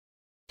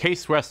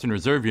Case Western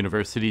Reserve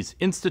University's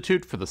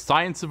Institute for the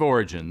Science of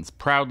Origins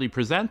proudly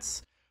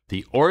presents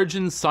the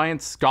Origins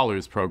Science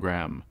Scholars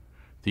Program.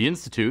 The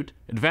Institute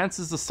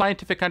advances the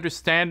scientific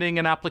understanding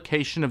and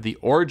application of the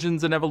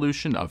origins and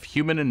evolution of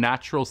human and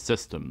natural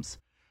systems.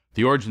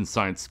 The Origins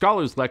Science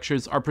Scholars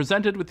Lectures are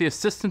presented with the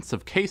assistance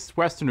of Case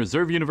Western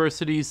Reserve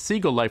University's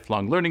Siegel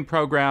Lifelong Learning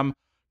Program,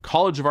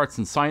 College of Arts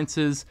and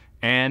Sciences,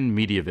 and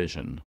Media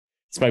Vision.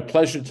 It's my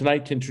pleasure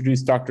tonight to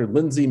introduce Dr.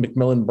 Lyndsey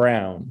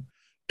McMillon-Brown.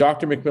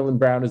 Dr.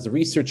 McMillon-Brown is a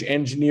research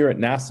engineer at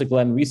NASA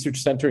Glenn Research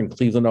Center in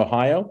Cleveland,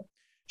 Ohio.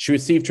 She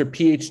received her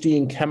PhD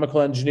in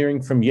chemical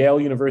engineering from Yale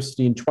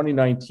University in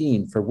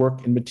 2019 for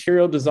work in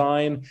material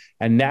design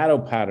and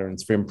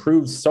nanopatterns for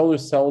improved solar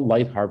cell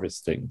light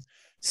harvesting.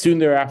 Soon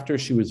thereafter,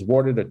 she was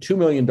awarded a $2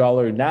 million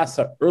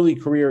NASA Early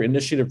Career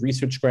Initiative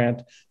research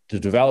grant to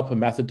develop a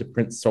method to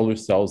print solar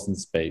cells in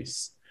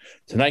space.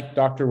 Tonight,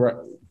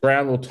 Dr.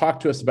 Brown will talk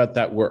to us about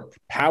that work,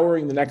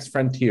 powering the next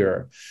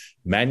frontier,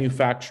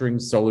 manufacturing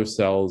solar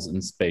cells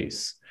in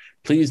space.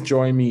 Please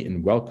join me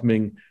in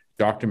welcoming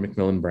Dr.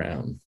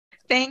 McMillon-Brown.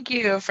 Thank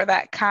you for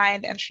that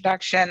kind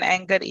introduction,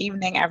 and good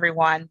evening,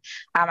 everyone.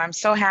 I'm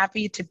so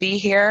happy to be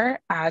here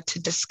to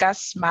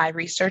discuss my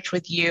research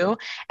with you,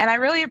 and I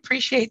really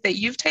appreciate that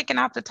you've taken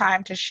out the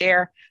time to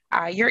share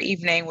your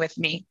evening with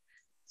me.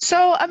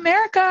 So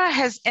America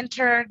has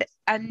entered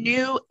a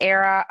new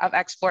era of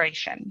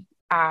exploration.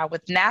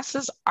 With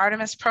NASA's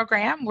Artemis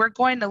program, we're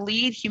going to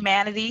lead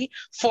humanity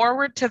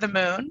forward to the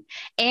moon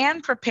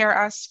and prepare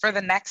us for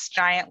the next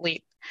giant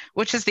leap,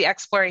 which is the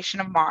exploration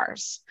of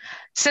Mars.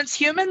 Since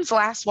humans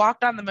last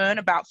walked on the moon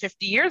about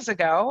 50 years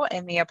ago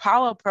in the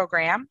Apollo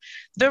program,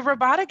 the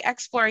robotic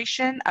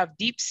exploration of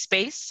deep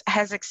space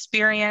has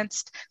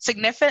experienced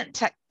significant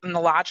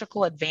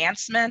technological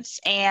advancements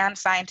and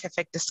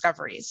scientific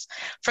discoveries.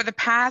 For the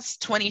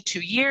past 22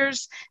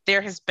 years,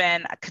 there has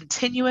been a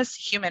continuous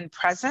human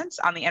presence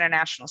on the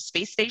International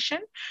Space Station,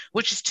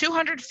 which is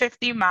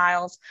 250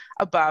 miles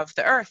above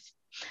the Earth.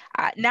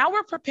 Now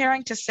we're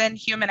preparing to send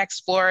human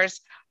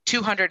explorers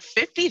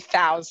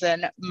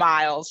 250,000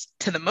 miles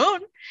to the moon,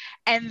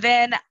 and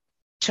then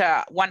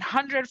to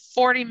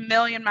 140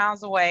 million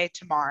miles away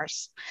to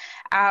Mars.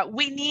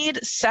 We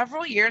need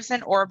several years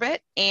in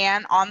orbit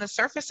and on the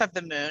surface of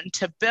the moon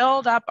to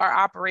build up our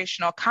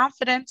operational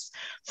confidence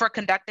for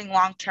conducting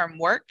long-term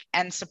work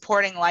and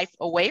supporting life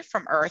away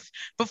from Earth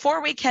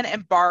before we can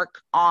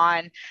embark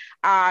on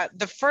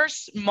the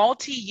first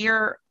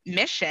multi-year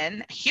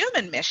mission,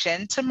 human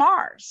mission to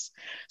Mars.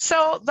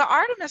 So the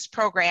Artemis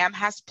program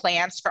has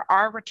plans for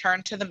our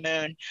return to the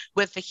moon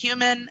with the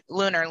human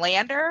lunar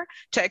lander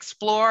to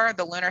explore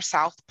the lunar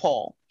South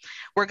Pole.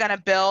 We're going to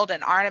build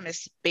an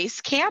Artemis base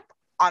camp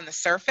on the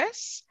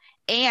surface,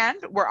 and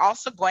we're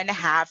also going to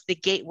have the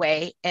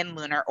Gateway in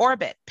lunar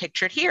orbit,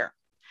 pictured here.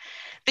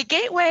 The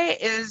Gateway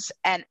is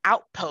an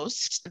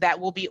outpost that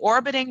will be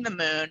orbiting the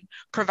moon,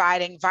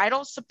 providing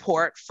vital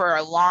support for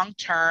a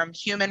long-term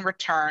human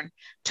return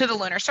to the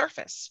lunar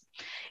surface.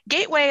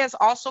 Gateway is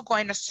also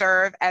going to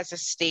serve as a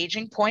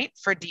staging point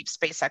for deep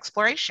space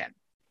exploration.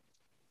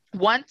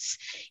 Once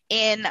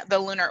in the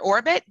lunar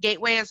orbit,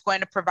 Gateway is going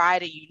to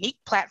provide a unique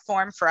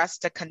platform for us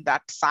to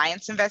conduct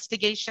science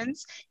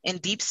investigations in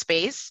deep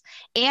space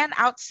and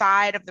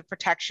outside of the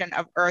protection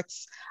of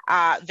Earth's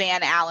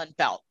Van Allen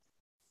belt.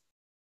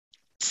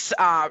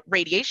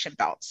 Radiation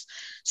belts.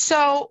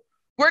 So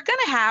we're going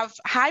to have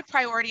high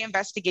priority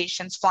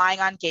investigations flying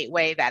on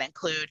Gateway that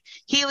include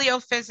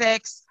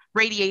heliophysics,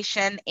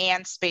 radiation,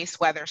 and space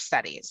weather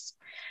studies.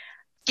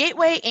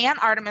 Gateway and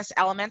Artemis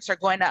elements are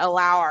going to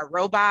allow our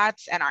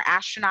robots and our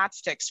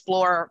astronauts to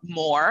explore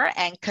more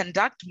and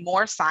conduct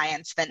more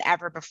science than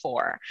ever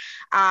before.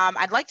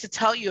 I'd like to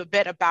tell you a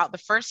bit about the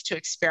first two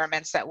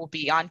experiments that will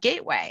be on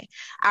Gateway.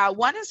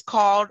 One is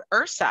called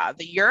URSA,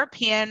 the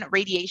European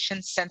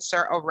Radiation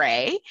Sensor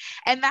Array,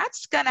 and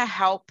that's going to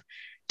help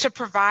to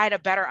provide a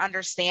better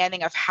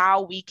understanding of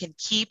how we can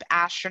keep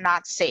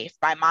astronauts safe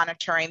by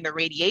monitoring the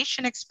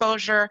radiation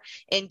exposure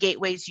in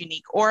Gateway's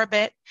unique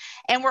orbit.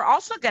 And we're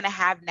also going to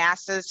have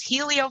NASA's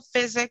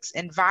Heliophysics,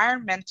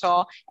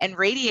 Environmental, and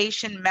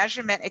Radiation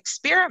Measurement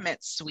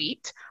Experiment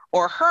Suite,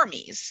 or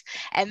HERMES,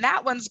 and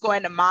that one's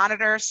going to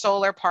monitor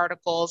solar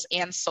particles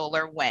and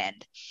solar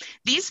wind.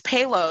 These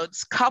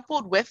payloads,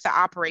 coupled with the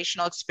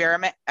operational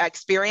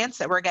experience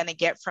that we're going to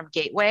get from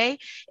Gateway,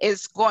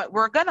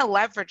 we're going to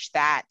leverage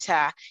that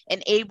to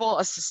enable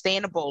a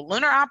sustainable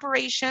lunar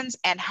operations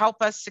and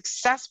help us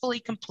successfully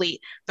complete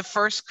the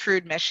first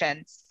crewed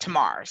mission to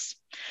Mars.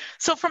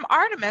 So from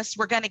Artemis,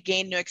 we're going to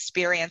gain new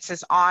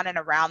experiences on and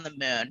around the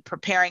moon,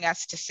 preparing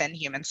us to send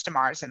humans to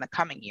Mars in the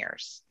coming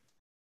years.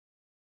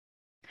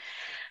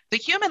 The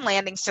human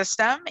landing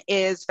system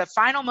is the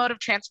final mode of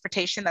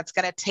transportation that's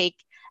going to take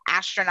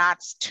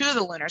astronauts to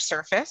the lunar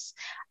surface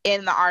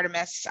in the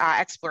Artemis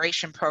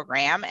exploration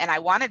program. And I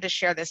wanted to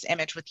share this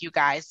image with you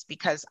guys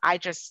because I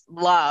just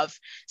love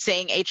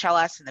seeing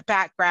HLS in the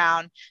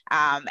background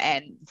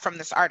and from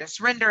this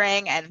artist's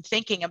rendering, and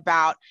thinking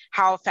about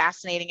how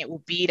fascinating it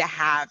will be to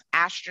have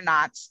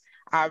astronauts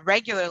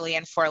regularly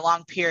and for a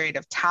long period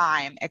of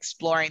time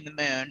exploring the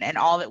moon and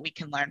all that we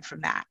can learn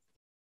from that.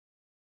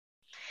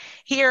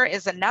 Here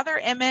is another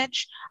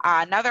image,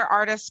 another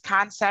artist's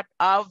concept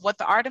of what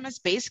the Artemis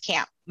base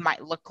camp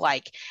might look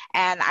like.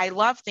 And I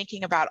love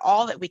thinking about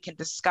all that we can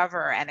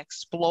discover and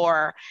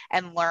explore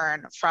and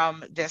learn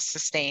from this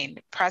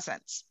sustained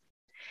presence.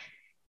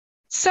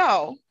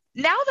 So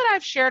now that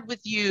I've shared with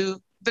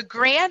you the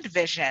grand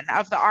vision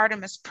of the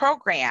Artemis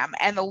program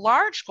and the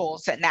large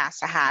goals that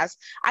NASA has,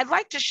 I'd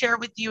like to share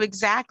with you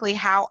exactly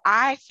how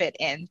I fit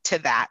into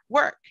that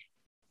work.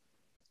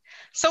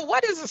 So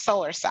what is a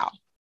solar cell?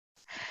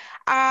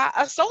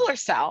 A solar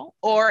cell,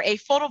 or a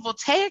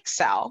photovoltaic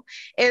cell,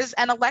 is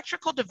an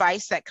electrical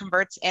device that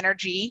converts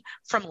energy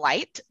from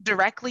light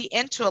directly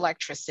into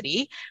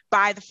electricity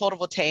by the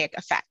photovoltaic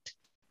effect.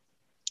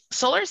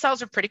 Solar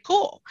cells are pretty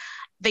cool.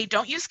 They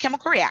don't use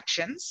chemical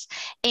reactions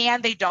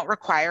and they don't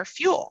require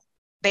fuel.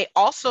 They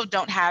also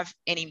don't have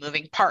any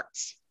moving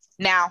parts.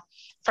 Now,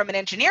 from an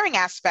engineering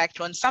aspect,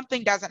 when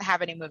something doesn't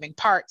have any moving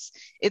parts,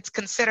 it's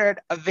considered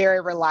a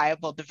very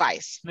reliable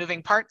device.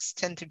 Moving parts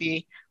tend to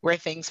be where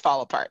things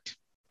fall apart.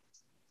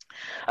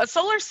 A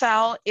solar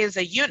cell is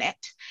a unit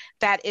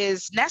that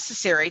is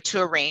necessary to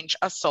arrange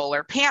a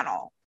solar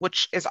panel,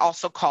 which is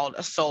also called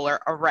a solar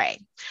array.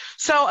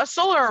 So a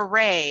solar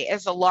array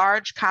is a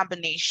large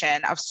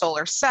combination of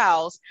solar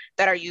cells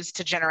that are used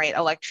to generate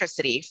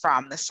electricity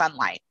from the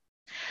sunlight.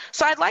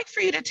 So I'd like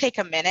for you to take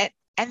a minute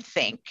and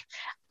think,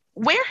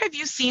 where have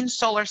you seen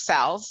solar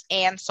cells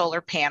and solar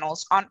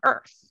panels on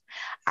Earth?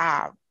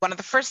 One of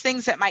the first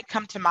things that might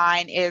come to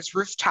mind is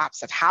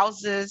rooftops of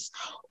houses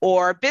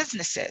or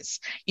businesses.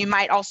 You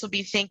might also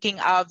be thinking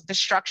of the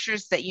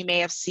structures that you may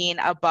have seen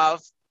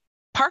above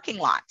parking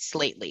lots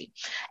lately,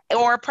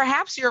 or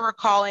perhaps you're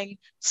recalling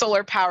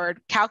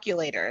solar-powered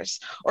calculators,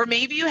 or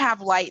maybe you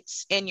have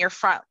lights in your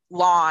front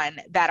lawn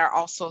that are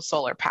also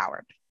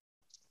solar-powered.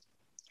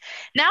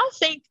 Now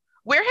think,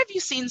 where have you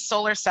seen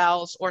solar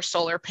cells or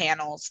solar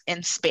panels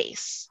in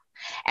space?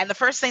 And the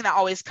first thing that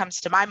always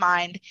comes to my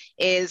mind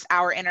is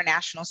our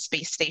International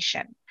Space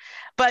Station.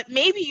 But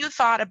maybe you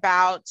thought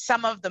about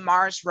some of the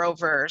Mars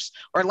rovers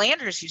or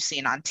landers you've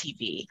seen on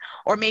TV,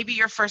 or maybe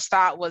your first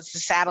thought was the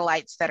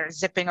satellites that are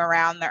zipping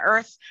around the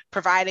Earth,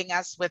 providing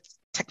us with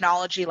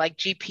technology like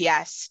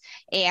GPS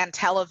and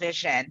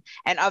television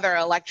and other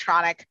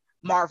electronic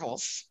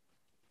marvels.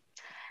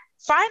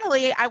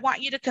 Finally, I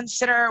want you to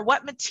consider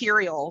what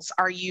materials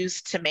are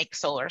used to make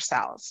solar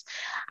cells.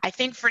 I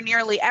think for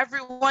nearly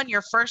everyone,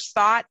 your first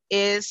thought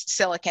is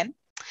silicon.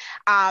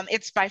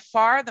 It's by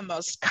far the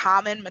most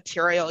common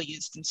material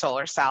used in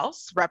solar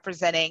cells,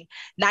 representing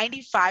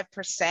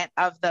 95%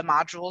 of the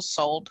modules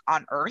sold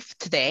on Earth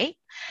today.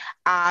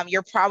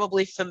 You're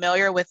probably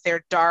familiar with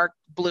their dark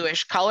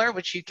bluish color,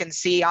 which you can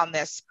see on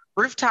this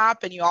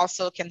rooftop, and you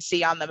also can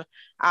see on the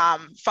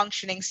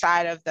functioning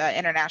side of the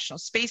International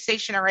Space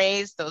Station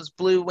arrays. Those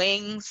blue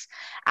wings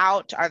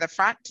out are the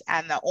front,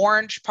 and the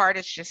orange part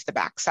is just the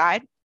back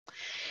side.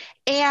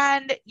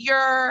 And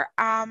you're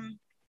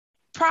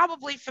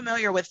probably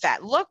familiar with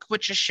that look,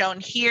 which is shown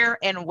here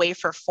in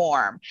wafer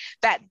form.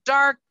 That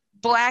dark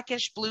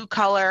blackish blue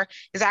color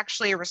is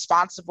actually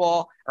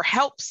responsible or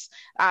helps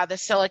the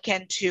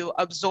silicon to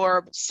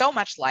absorb so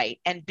much light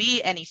and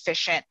be an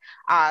efficient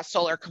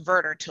solar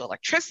converter to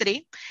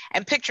electricity.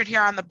 And pictured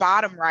here on the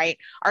bottom right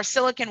are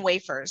silicon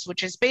wafers,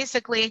 which is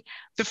basically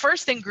the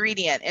first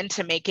ingredient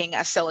into making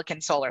a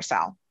silicon solar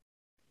cell.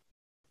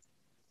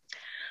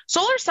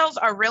 Solar cells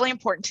are really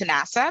important to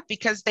NASA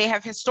because they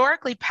have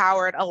historically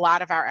powered a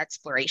lot of our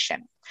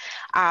exploration.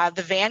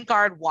 The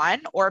Vanguard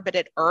 1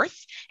 orbited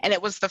Earth, and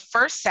it was the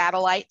first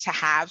satellite to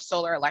have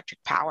solar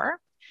electric power.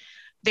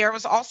 There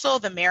was also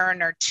the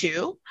Mariner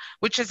 2,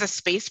 which is a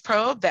space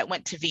probe that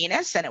went to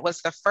Venus, and it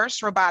was the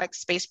first robotic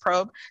space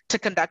probe to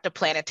conduct a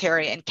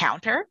planetary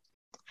encounter.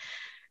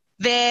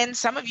 Then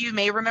some of you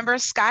may remember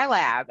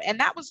Skylab,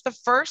 and that was the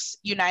first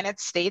United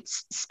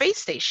States space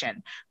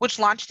station, which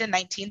launched in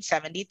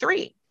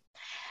 1973.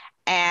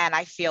 And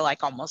I feel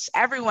like almost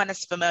everyone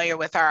is familiar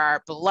with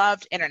our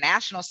beloved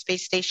International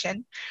Space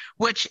Station,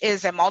 which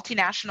is a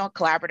multinational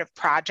collaborative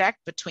project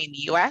between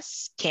the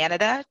US,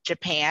 Canada,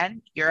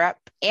 Japan, Europe,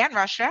 and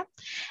Russia.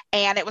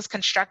 And it was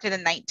constructed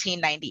in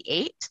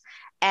 1998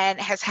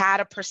 and has had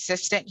a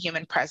persistent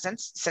human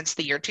presence since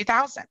the year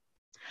 2000.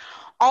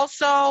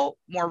 Also,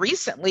 more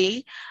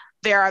recently,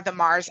 there are the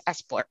Mars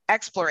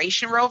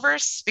exploration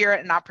rovers,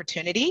 Spirit and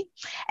Opportunity,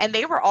 and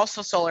they were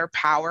also solar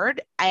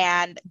powered.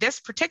 And this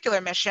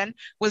particular mission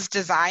was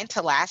designed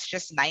to last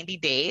just 90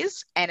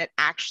 days, and it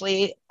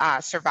actually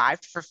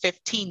survived for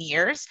 15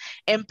 years,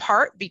 in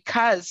part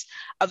because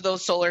of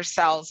those solar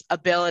cells'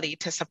 ability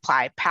to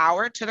supply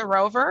power to the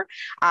rover,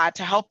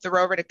 to help the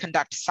rover to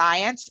conduct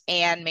science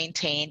and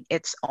maintain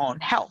its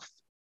own health.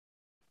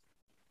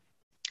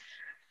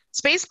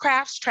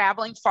 Spacecrafts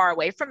traveling far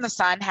away from the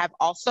sun have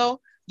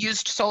also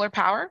used solar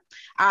power.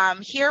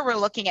 Here we're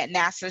looking at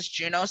NASA's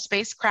Juno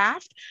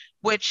spacecraft,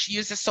 which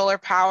uses solar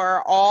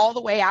power all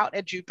the way out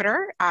at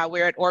Jupiter,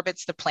 where it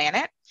orbits the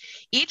planet.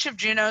 Each of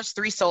Juno's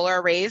 3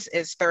 solar arrays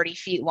is 30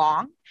 feet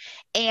long.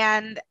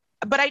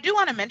 But I do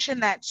want to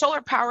mention that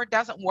solar power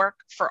doesn't work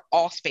for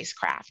all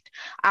spacecraft.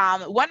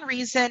 One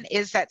reason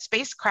is that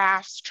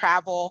spacecrafts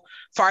travel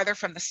farther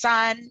from the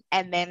sun,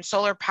 and then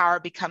solar power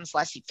becomes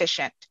less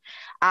efficient.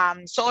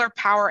 Solar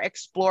power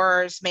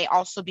explorers may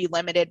also be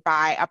limited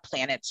by a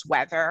planet's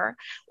weather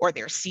or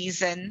their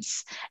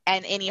seasons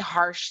and any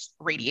harsh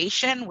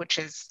radiation, which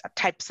is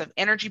types of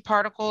energy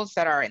particles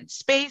that are in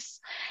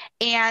space.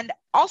 And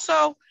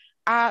also,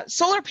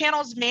 solar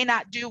panels may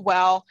not do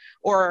well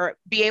or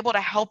be able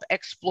to help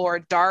explore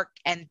dark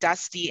and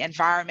dusty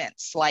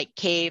environments like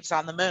caves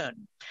on the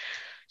moon.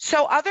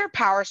 So other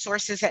power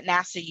sources that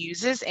NASA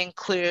uses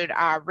include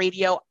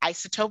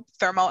radioisotope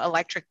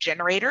thermoelectric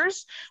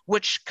generators,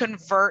 which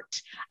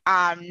convert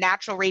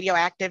natural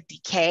radioactive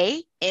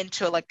decay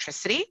into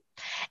electricity.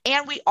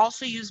 And we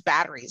also use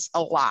batteries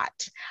a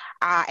lot.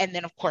 And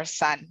then, of course,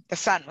 the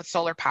sun with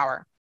solar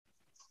power.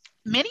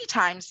 Many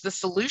times the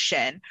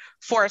solution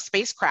for a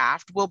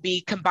spacecraft will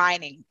be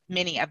combining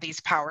many of these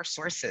power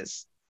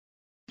sources.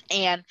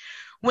 And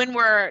when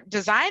we're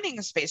designing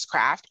a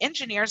spacecraft,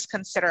 engineers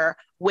consider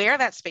where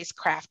that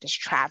spacecraft is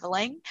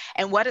traveling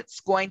and what it's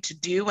going to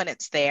do when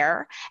it's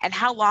there and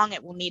how long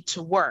it will need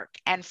to work.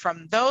 And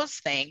from those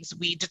things,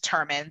 we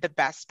determine the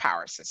best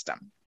power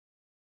system.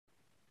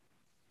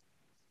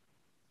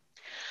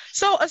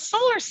 So a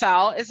solar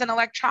cell is an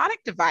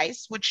electronic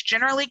device which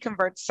generally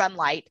converts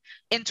sunlight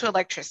into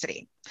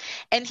electricity.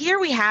 And here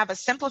we have a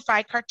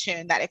simplified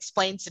cartoon that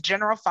explains the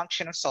general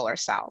function of solar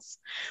cells.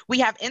 We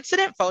have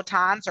incident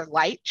photons or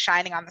light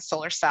shining on the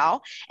solar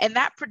cell, and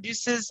that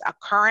produces a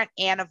current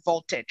and a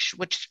voltage,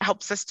 which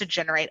helps us to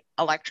generate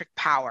electric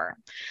power.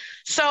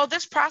 So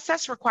this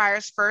process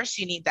requires first,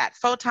 you need that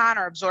photon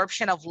or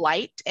absorption of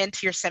light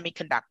into your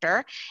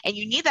semiconductor, and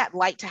you need that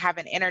light to have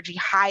an energy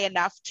high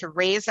enough to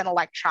raise an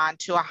electron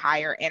to a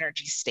higher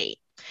energy state.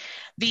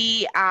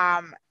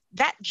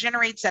 That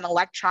generates an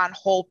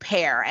electron-hole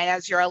pair. And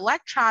as your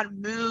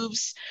electron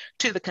moves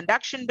to the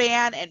conduction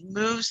band and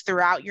moves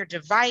throughout your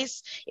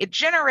device, it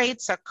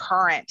generates a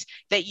current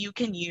that you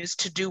can use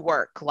to do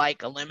work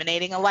like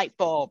illuminating a light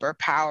bulb or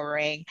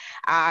powering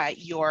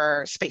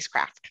your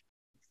spacecraft.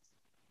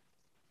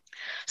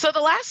 So the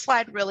last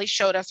slide really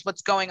showed us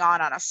what's going on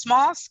a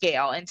small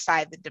scale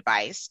inside the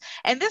device.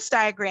 And this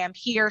diagram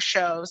here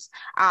shows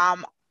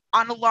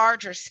on a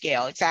larger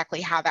scale,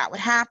 exactly how that would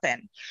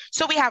happen.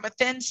 So we have a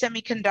thin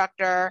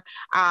semiconductor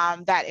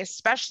that is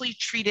specially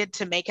treated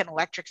to make an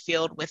electric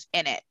field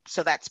within it.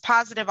 So that's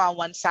positive on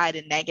one side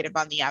and negative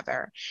on the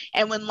other.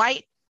 And when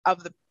light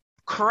of the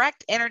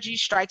correct energy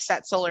strikes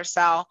that solar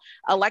cell,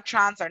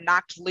 electrons are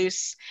knocked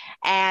loose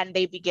and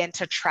they begin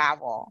to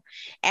travel.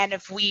 And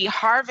if we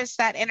harvest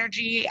that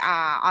energy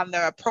on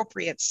the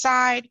appropriate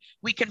side,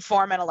 we can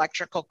form an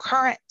electrical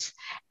current,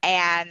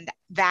 and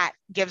that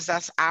gives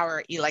us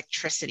our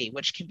electricity,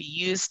 which can be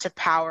used to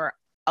power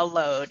a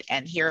load.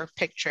 And here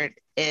pictured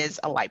is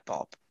a light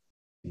bulb.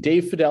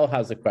 Dave Fidel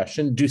has a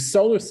question. Do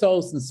solar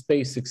cells in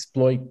space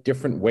exploit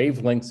different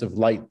wavelengths of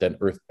light than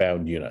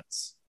Earthbound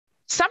units?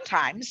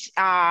 Sometimes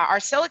our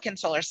silicon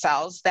solar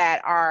cells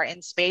that are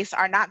in space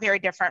are not very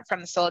different from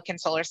the silicon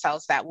solar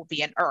cells that will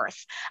be in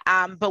Earth.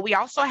 But we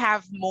also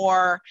have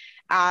more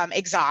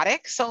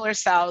exotic solar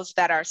cells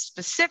that are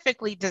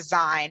specifically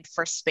designed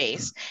for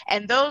space.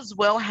 And those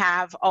will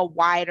have a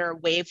wider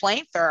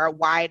wavelength or a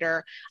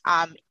wider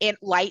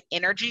light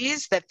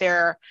energies that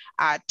they're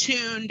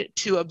tuned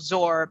to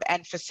absorb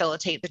and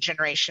facilitate the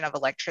generation of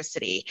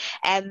electricity.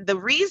 And the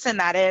reason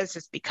that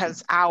is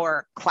because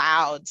our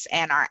clouds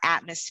and our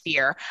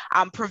atmosphere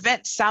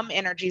prevent some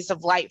energies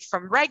of light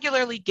from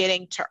regularly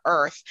getting to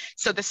Earth.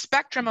 So the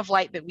spectrum of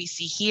light that we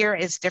see here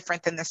is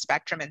different than the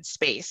spectrum in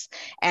space.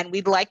 And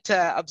we'd like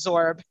to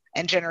absorb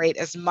and generate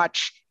as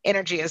much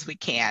energy as we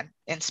can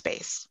in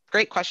space.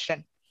 Great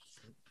question.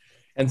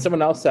 And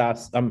someone else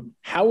asked,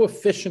 how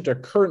efficient are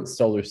current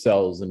solar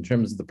cells in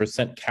terms of the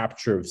percent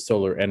capture of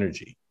solar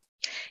energy?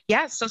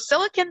 Yeah, so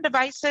silicon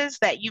devices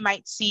that you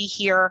might see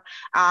here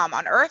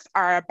on Earth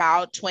are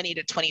about 20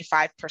 to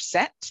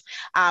 25%.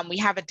 We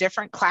have a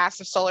different class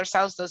of solar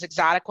cells, those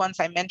exotic ones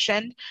I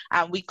mentioned.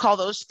 We call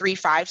those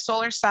 3-5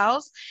 solar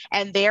cells,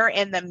 and they're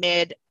in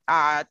the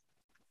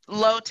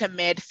low to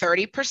mid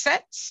 30%.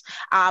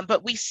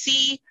 But we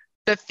see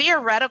the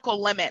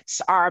theoretical limits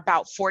are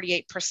about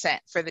 48%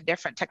 for the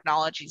different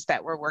technologies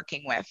that we're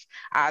working with.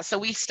 So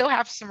we still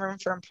have some room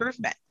for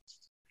improvement.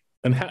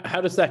 And how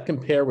does that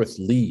compare with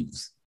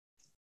leaves?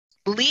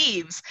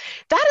 Leaves,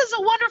 that is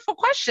a wonderful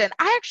question.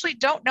 I actually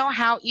don't know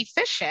how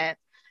efficient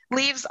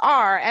leaves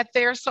are at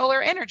their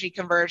solar energy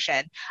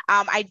conversion.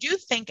 I do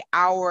think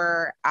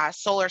our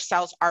solar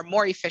cells are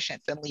more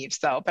efficient than leaves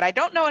though, but I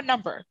don't know a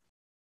number.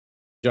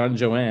 John,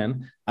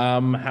 Joanne,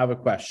 have a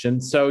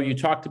question. So you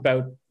talked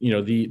about,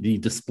 the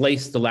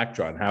displaced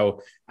electron,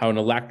 how an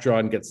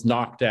electron gets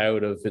knocked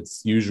out of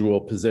its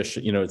usual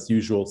position, its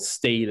usual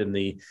state in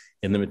the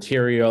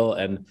material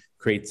and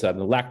creates an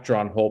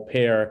electron hole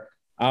pair.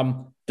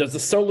 Does the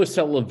solar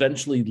cell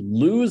eventually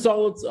lose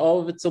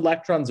all of its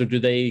electrons, or do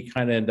they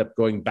kind of end up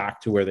going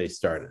back to where they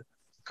started?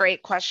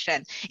 Great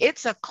question.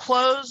 It's a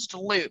closed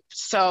loop.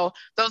 So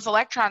those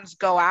electrons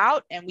go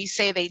out and we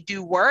say they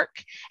do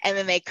work and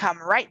then they come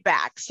right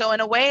back. So in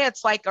a way,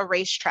 it's like a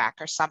racetrack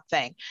or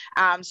something.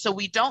 So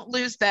we don't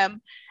lose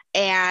them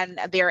and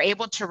they're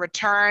able to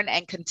return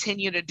and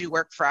continue to do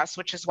work for us,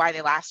 which is why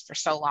they last for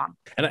so long.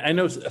 And I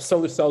know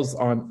solar cells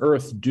on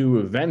Earth do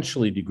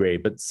eventually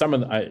degrade, but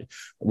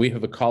we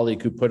have a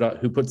colleague who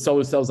put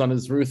solar cells on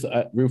his roof,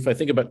 I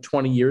think about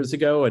 20 years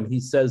ago, and he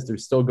says they're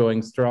still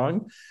going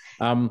strong.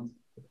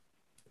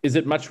 Is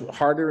it much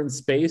harder in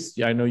space?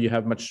 I know you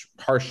have much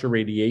harsher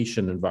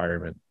radiation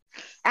environment.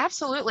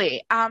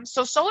 Absolutely.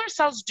 So solar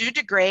cells do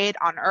degrade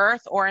on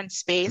Earth or in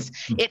space.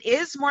 It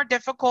is more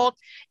difficult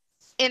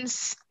in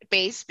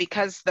space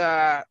because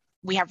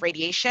we have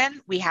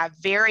radiation. We have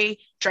very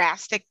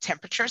drastic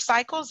temperature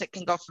cycles. It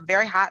can go from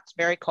very hot to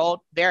very cold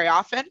very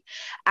often.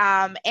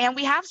 And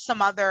we have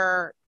some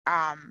other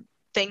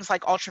things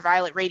like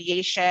ultraviolet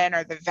radiation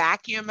or the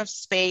vacuum of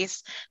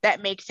space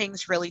that make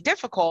things really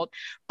difficult.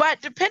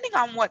 But depending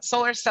on what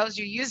solar cells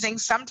you're using,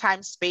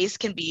 sometimes space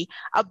can be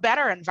a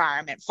better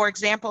environment. For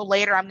example,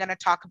 later I'm going to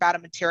talk about a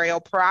material,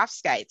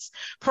 perovskites.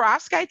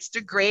 Perovskites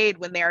degrade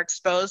when they're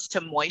exposed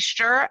to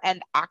moisture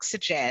and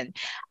oxygen,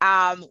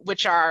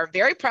 which are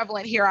very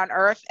prevalent here on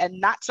Earth and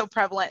not so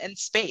prevalent in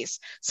space.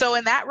 So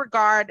in that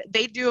regard,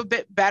 they do a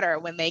bit better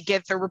when they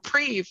get the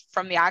reprieve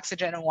from the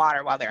oxygen and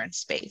water while they're in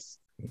space.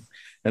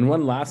 And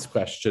one last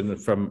question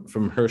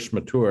from Hirsch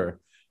Matur,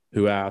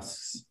 who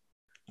asks,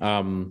 how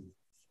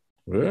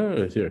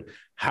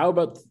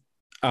about,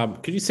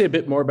 could you say a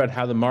bit more about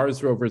how the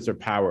Mars rovers are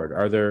powered?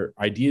 Are there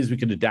ideas we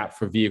could adapt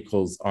for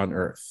vehicles on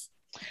Earth?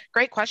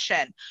 Great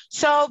question.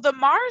 So the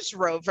Mars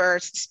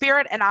rovers,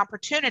 Spirit and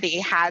Opportunity,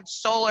 had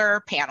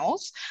solar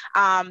panels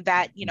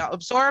that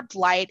absorbed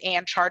light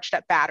and charged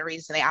up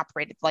batteries, and they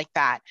operated like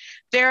that.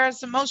 There's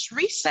the most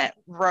recent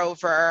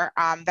rover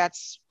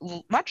that's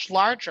much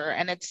larger,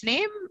 and its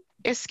name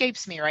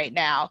escapes me right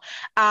now.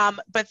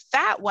 But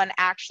that one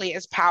actually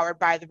is powered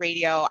by the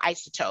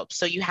radioisotope.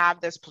 So you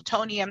have this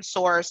plutonium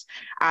source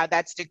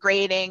that's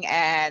degrading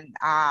and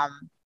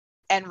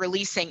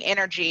releasing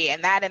energy,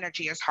 and that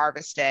energy is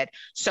harvested.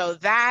 So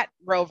that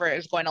rover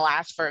is going to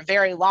last for a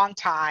very long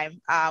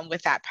time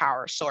with that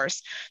power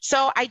source.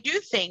 So I do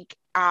think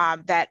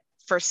that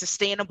for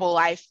sustainable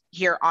life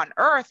here on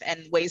Earth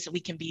and ways that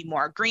we can be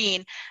more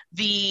green,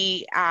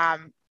 the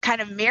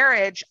kind of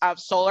marriage of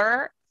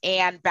solar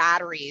and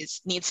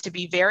batteries needs to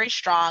be very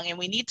strong, and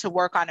we need to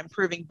work on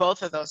improving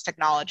both of those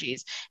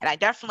technologies. And I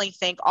definitely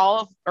think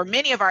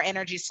many of our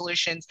energy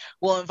solutions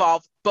will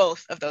involve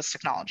both of those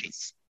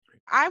technologies.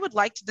 I would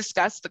like to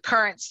discuss the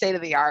current state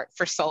of the art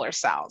for solar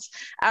cells.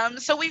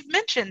 So we've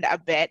mentioned a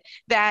bit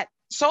that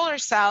solar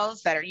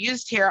cells that are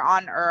used here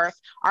on Earth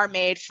are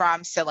made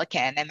from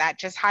silicon, and that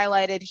just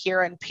highlighted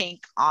here in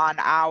pink on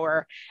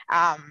our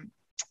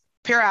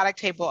periodic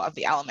table of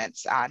the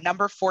elements,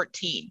 number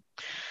 14.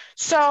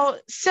 So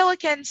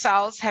silicon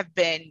cells have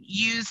been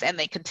used and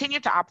they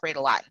continue to operate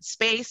a lot in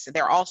space.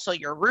 They're also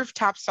your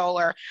rooftop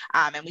solar,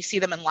 and we see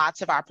them in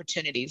lots of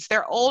opportunities.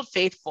 They're old,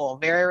 faithful,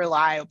 very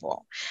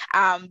reliable.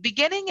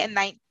 Beginning in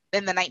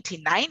the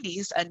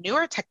 1990s, a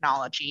newer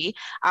technology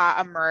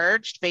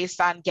emerged based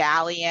on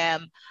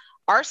gallium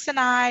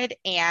arsenide,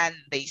 and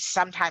they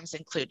sometimes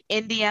include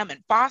indium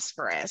and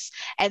phosphorus.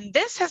 And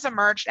this has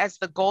emerged as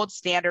the gold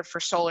standard for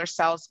solar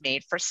cells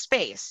made for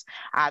space.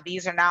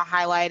 These are now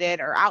highlighted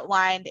or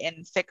outlined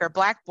in thicker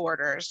black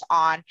borders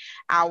on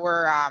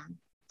our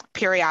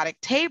periodic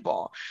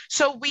table.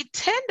 So we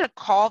tend to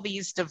call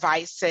these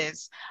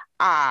devices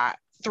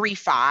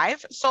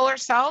 3-5 solar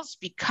cells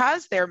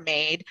because they're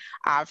made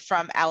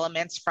from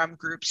elements from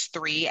groups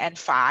 3 and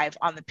 5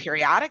 on the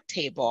periodic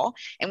table.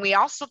 And we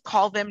also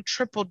call them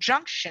triple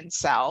junction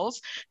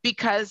cells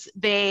because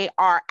they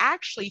are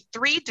actually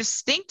 3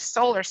 distinct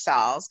solar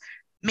cells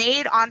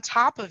made on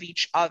top of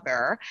each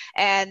other,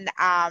 and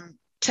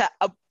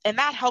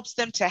that helps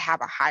them to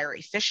have a higher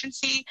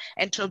efficiency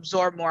and to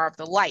absorb more of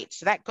the light.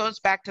 So that goes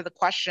back to the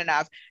question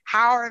of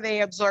how are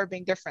they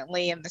absorbing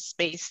differently in the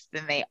space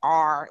than they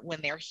are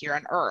when they're here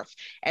on Earth.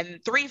 And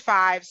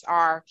 3-5s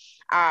are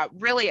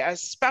really a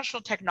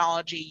special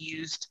technology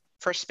used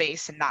for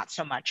space and not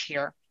so much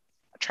here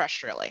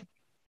terrestrially.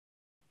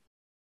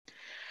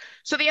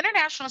 So the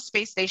International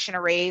Space Station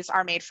arrays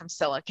are made from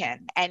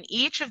silicon, and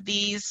each of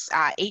these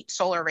 8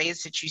 solar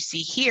arrays that you see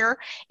here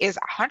is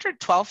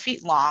 112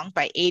 feet long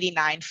by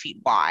 89 feet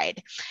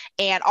wide.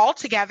 And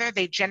altogether,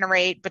 they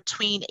generate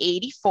between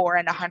 84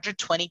 and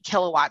 120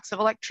 kilowatts of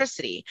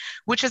electricity,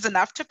 which is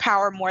enough to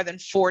power more than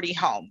 40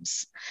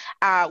 homes.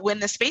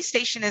 When the space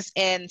station is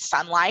in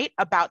sunlight,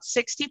 about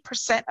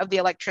 60% of the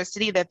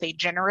electricity that they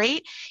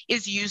generate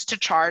is used to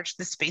charge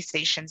the space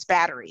station's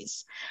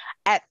batteries.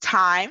 At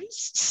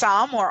times,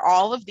 some or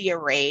all of the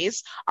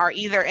arrays are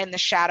either in the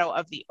shadow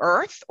of the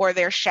Earth or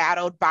they're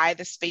shadowed by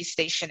the space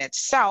station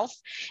itself.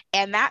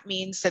 And that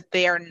means that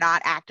they are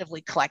not actively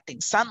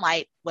collecting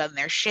sunlight when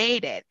they're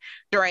shaded.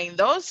 During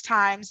those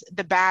times,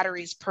 the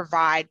batteries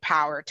provide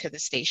power to the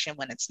station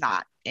when it's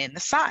not in the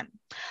sun.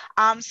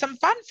 Some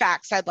fun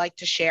facts I'd like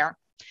to share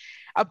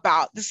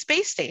about the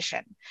space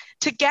station.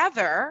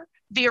 Together,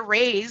 the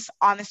arrays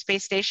on the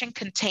space station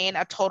contain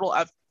a total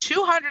of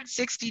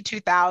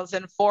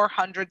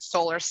 262,400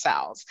 solar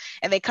cells,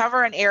 and they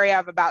cover an area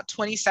of about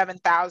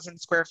 27,000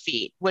 square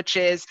feet, which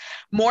is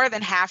more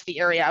than half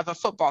the area of a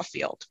football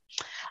field.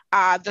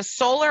 The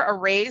solar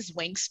array's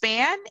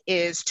wingspan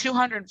is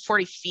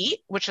 240 feet,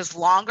 which is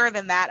longer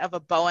than that of a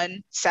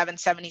Boeing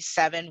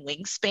 777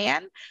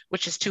 wingspan,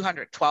 which is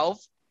 212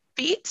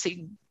 feet. So you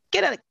can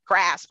get a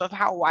grasp of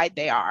how wide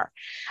they are.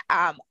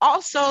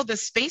 Also, the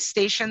space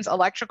station's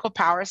electrical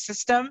power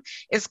system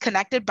is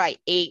connected by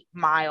 8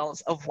 miles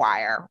of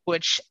wire,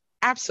 which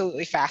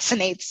absolutely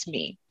fascinates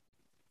me.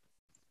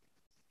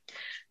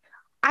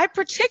 I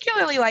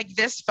particularly like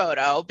this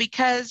photo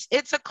because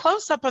it's a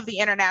close-up of the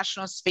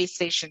International Space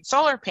Station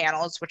solar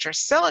panels, which are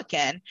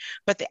silicon,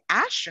 but the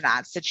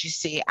astronauts that you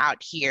see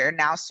out here,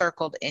 now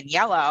circled in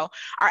yellow,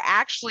 are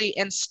actually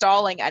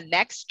installing a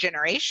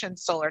next-generation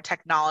solar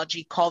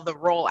technology called the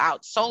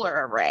Roll-Out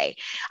Solar Array.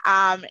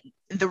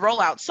 The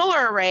Roll-Out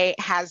Solar Array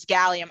has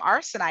gallium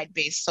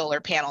arsenide-based solar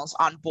panels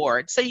on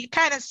board. So you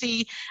kind of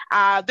see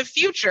the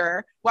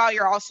future while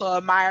you're also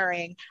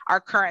admiring our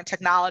current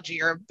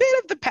technology, or a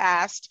bit of the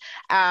past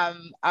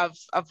of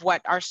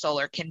what our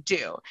solar can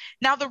do.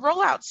 Now, the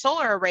Roll-Out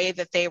Solar Array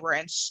that they were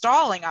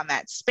installing on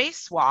that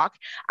spacewalk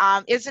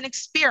is an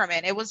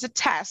experiment. It was a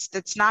test.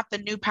 It's not the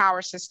new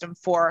power system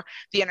for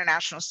the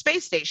International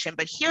Space Station,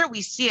 but here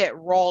we see it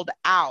rolled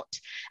out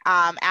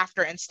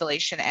after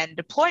installation and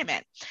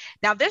deployment.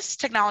 Now, this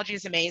technology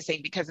is amazing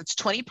because it's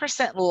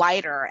 20%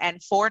 lighter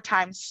and 4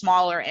 times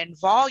smaller in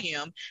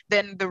volume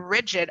than the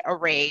rigid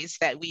arrays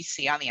that we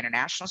see on the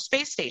International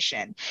Space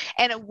Station.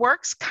 And it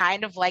works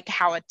kind of like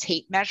how a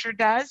tape measure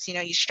does. You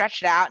know, you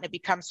stretch it out and it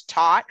becomes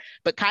taut,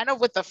 but kind of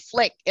with a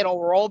flick,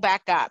 it'll roll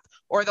back up.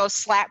 Or those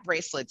slap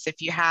bracelets,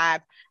 if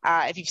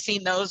you've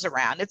seen those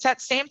around. It's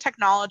that same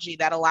technology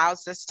that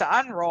allows this to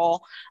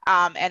unroll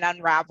and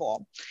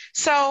unravel.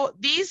 So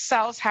these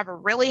cells have a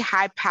really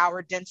high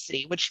power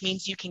density, which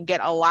means you can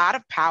get a lot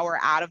of power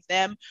out of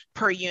them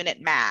per unit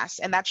mass.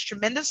 And that's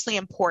tremendously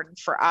important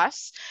for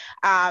us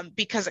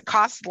because it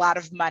costs a lot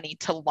of money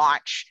to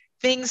launch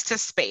things to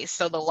space.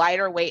 So the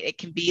lighter weight it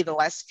can be, the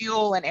less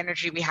fuel and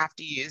energy we have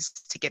to use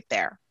to get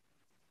there.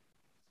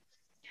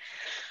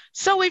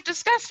 So we've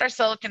discussed our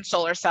silicon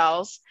solar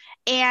cells,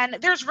 and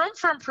there's room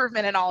for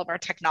improvement in all of our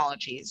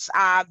technologies.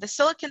 The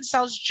silicon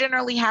cells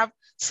generally have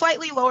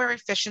slightly lower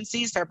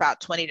efficiencies. They're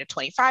about 20 to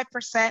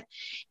 25%.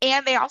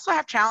 And they also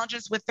have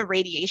challenges with the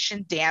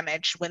radiation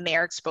damage when they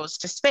are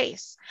exposed to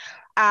space.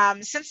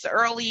 Since the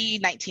early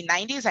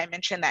 1990s, I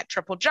mentioned that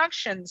triple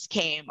junctions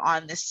came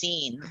on the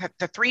scene,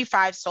 the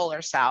 3-5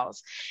 solar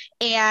cells.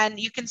 And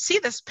you can see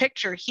this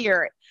picture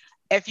here.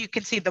 If you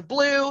can see the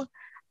blue,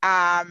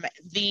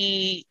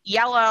 the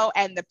yellow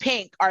and the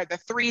pink are the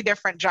 3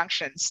 different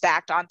junctions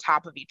stacked on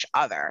top of each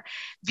other.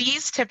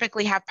 These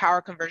typically have power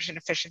conversion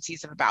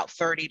efficiencies of about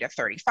 30 to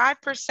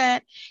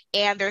 35%,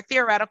 and their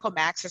theoretical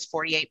max is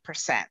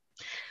 48%.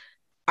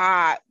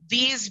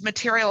 These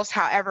materials,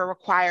 however,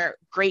 require a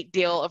great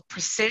deal of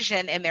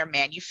precision in their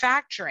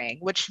manufacturing,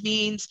 which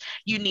means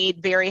you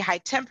need very high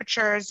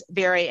temperatures,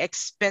 very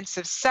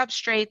expensive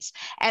substrates,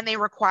 and they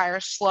require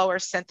slower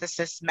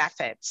synthesis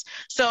methods.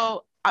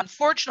 So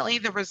unfortunately,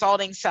 the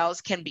resulting cells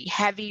can be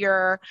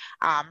heavier,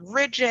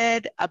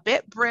 rigid, a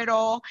bit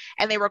brittle,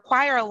 and they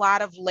require a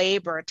lot of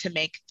labor to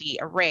make the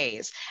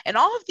arrays. And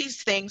all of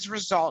these things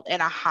result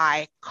in a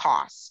high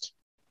cost.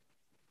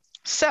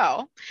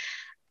 So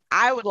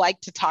I would like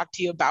to talk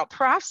to you about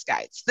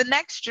perovskites, the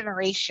next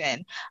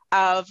generation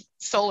of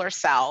solar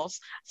cells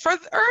for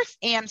the Earth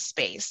and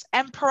space.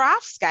 And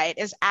perovskite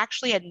is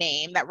actually a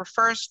name that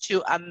refers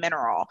to a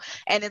mineral,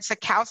 and it's a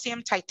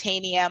calcium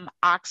titanium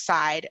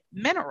oxide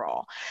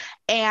mineral.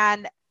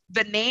 And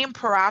the name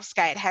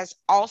perovskite has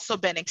also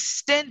been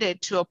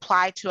extended to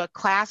apply to a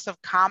class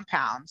of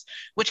compounds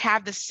which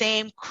have the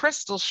same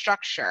crystal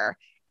structure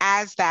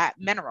as that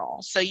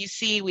mineral. So you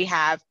see we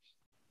have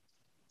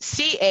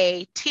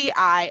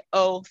CaTiO3,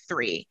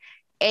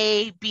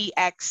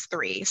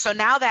 ABX3. So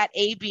now that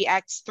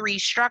ABX3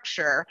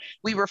 structure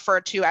we refer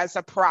to as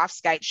a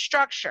perovskite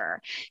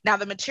structure. Now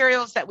the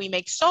materials that we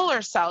make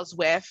solar cells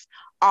with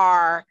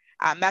are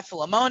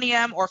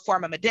methylammonium or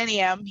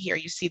formamidinium. Here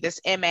you see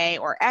this Ma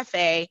or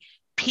Fa,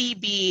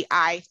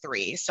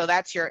 PbI3. So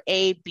that's your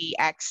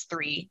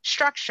ABX3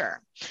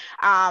 structure.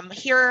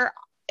 Here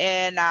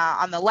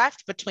on the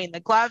left between the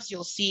gloves,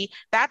 you'll see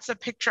that's a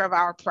picture of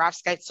our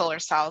perovskite solar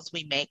cells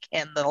we make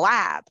in the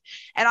lab.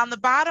 And on the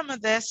bottom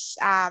of this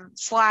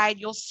slide,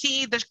 you'll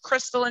see the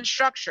crystalline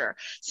structure.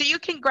 So you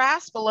can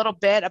grasp a little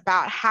bit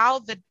about how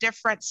the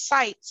different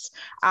sites,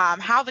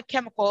 how the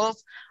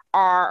chemicals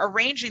are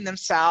arranging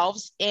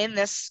themselves in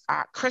this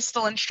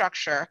crystalline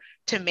structure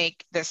to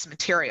make this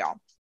material.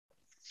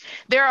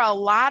 There are a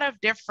lot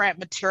of different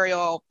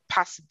material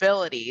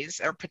possibilities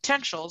or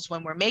potentials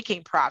when we're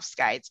making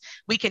perovskites.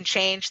 We can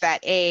change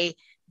that A,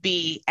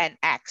 B, and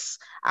X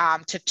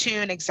to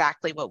tune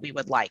exactly what we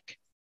would like.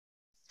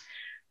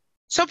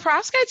 So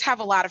perovskites have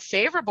a lot of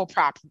favorable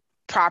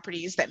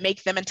properties that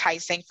make them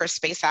enticing for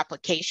space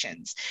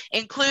applications,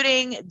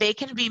 including they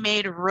can be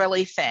made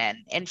really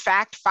thin. In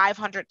fact,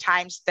 500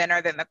 times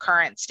thinner than the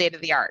current state of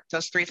the art,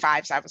 those 3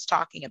 5s I was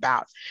talking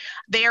about.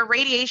 They are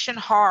radiation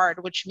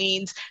hard, which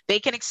means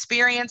they can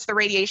experience the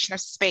radiation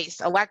of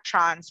space,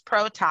 electrons,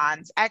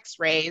 protons,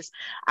 X-rays,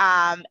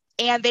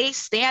 and they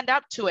stand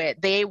up to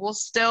it. They will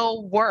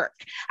still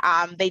work.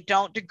 They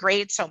don't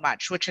degrade so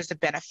much, which is a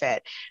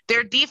benefit.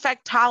 They're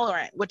defect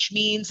tolerant, which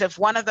means if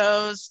one of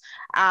those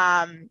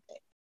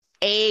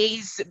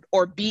A's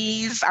or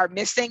B's are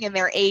missing in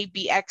their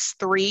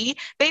ABX3,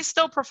 they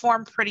still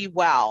perform pretty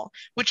well,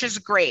 which is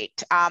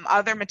great.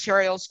 Other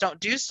materials don't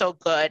do so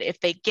good if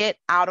they get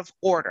out of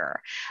order.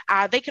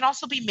 They can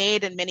also be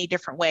made in many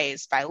different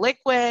ways, by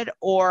liquid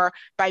or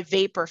by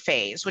vapor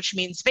phase, which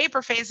means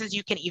vapor phase is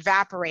you can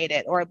evaporate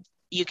it, or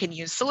you can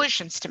use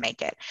solutions to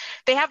make it.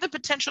 They have the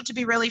potential to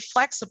be really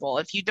flexible.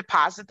 If you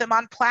deposit them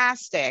on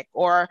plastic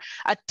or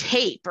a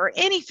tape or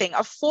anything,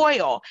 a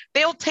foil,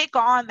 they'll take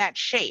on that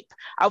shape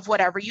of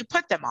whatever you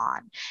put them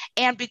on.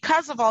 And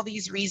because of all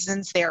these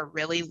reasons, they're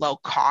really low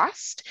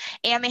cost,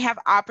 and they have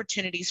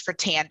opportunities for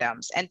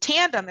tandems. And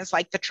tandem is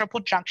like the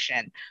triple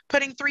junction,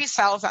 putting 3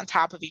 cells on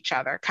top of each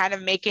other, kind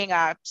of making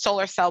a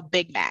solar cell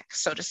Big Mac,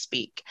 so to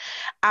speak.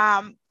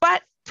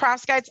 But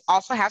perovskites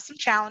also have some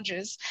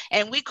challenges,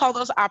 and we call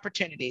those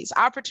opportunities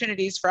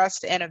for us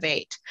to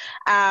innovate.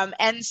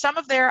 And some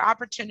of their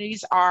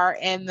opportunities are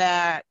in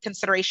the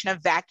consideration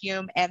of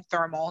vacuum and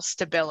thermal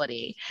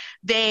stability.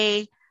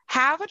 They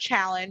have a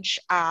challenge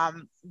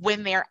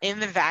when they're in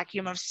the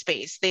vacuum of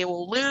space. They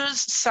will lose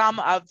some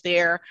of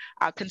their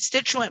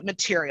constituent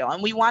material,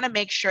 and we want to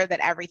make sure that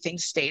everything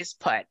stays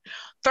put.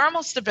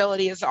 Thermal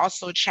stability is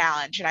also a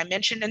challenge, and I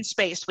mentioned in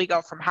space we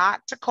go from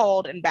hot to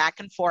cold and back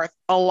and forth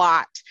a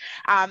lot,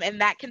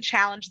 and that can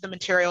challenge the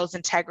material's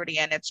integrity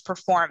and its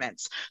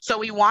performance. So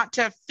we want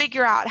to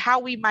figure out how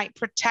we might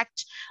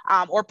protect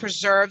or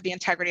preserve the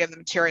integrity of the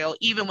material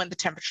even when the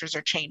temperatures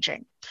are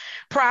changing.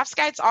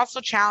 Perovskites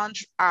also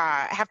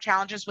have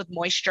challenges with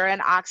moisture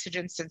and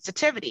oxygen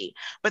sensitivity,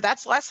 but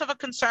that's less of a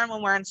concern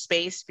when we're in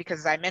space because,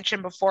 as I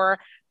mentioned before,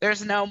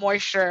 there's no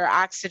moisture or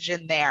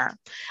oxygen there.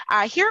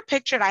 Here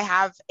pictured, I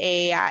have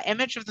a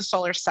image of the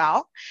solar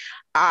cell,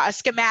 a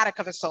schematic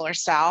of a solar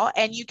cell,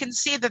 and you can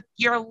see that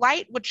your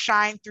light would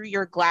shine through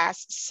your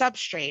glass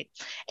substrate,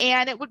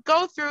 and it would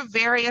go through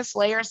various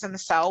layers in the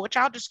cell, which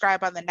I'll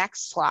describe on the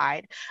next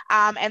slide.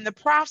 And the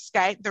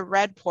perovskite, the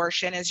red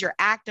portion, is your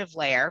active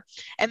layer,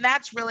 and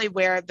that's really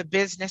where the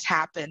business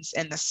happens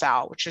in the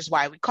cell, which is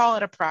why we call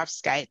it a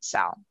perovskite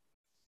cell.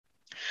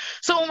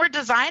 So when we're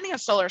designing a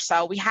solar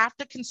cell, we have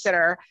to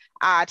consider,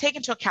 take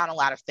into account a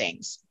lot of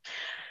things.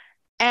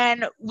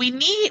 And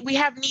we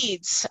have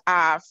needs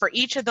for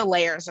each of the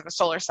layers of a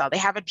solar cell. They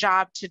have a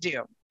job to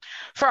do.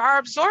 For our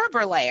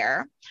absorber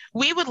layer,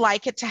 we would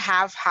like it to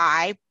have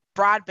high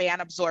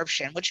broadband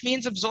absorption, which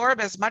means absorb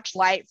as much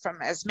light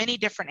from as many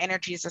different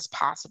energies as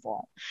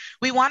possible.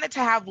 We want it to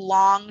have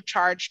long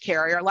charge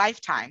carrier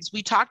lifetimes.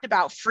 We talked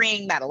about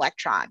freeing that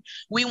electron.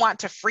 We want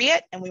to free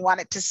it, and we want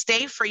it to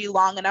stay free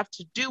long enough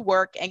to do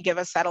work and give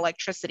us that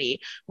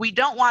electricity. We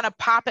don't want to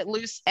pop it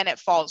loose and it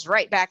falls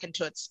right back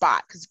into its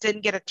spot because it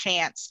didn't get a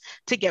chance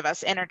to give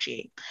us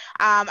energy.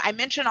 I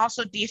mentioned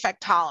also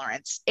defect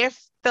tolerance. If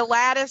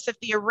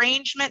the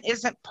arrangement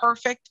isn't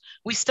perfect,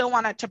 we still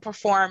want it to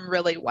perform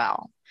really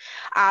well.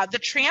 The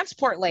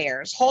transport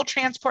layers, whole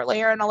transport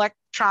layer and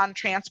electron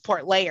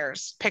transport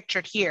layers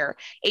pictured here,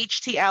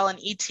 HTL and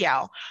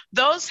ETL,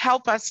 those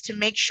help us to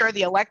make sure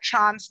the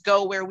electrons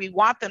go where we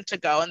want them to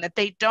go and that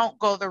they don't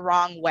go the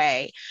wrong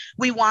way.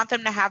 We want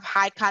them to have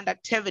high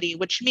conductivity,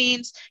 which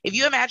means if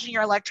you imagine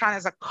your electron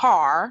as a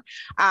car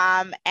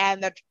and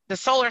the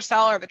solar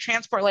cell or the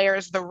transport layer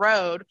is the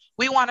road,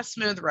 we want a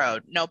smooth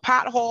road. No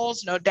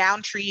potholes, no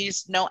down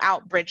trees, no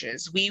out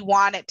bridges. We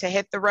want it to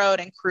hit the road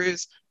and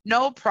cruise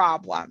no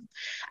problem.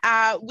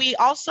 We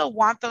also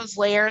want those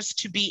layers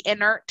to be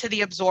inert to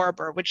the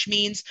absorber, which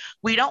means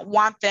we don't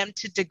want them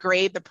to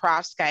degrade the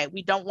perovskite.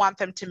 We don't want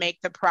them to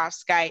make the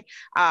perovskite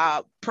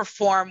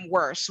perform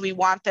worse. We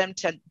want them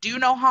to do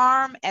no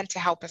harm and to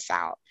help us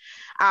out.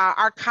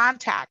 Our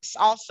contacts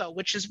also,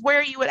 which is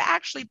where you would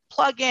actually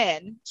plug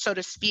in, so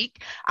to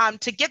speak,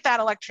 to get that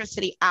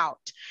electricity out.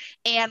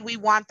 And we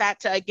want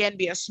that to, again,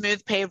 be a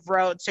smooth paved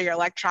road so your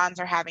electrons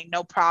are having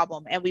no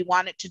problem. And we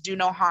want it to do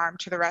no harm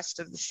to the rest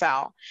of the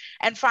cell.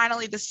 And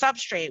finally, the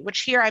substrate,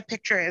 which here I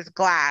picture as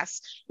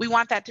glass. We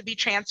want that to be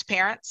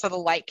transparent so the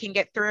light can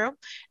get through.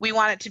 We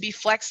want it to be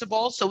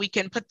flexible so we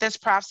can put this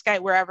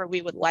perovskite wherever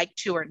we would like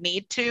to or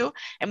need to.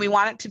 And we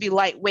want it to be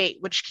lightweight,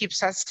 which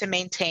keeps us to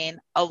maintain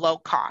a low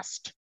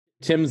cost.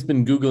 Tim's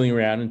been Googling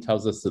around and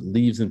tells us that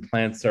leaves and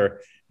plants are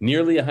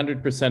nearly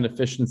 100%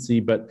 efficiency,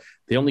 but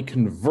they only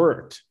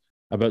convert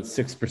about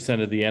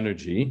 6% of the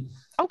energy.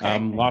 Okay.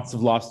 Lots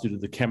of loss due to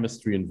the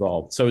chemistry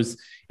involved. So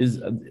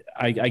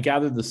I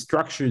gather the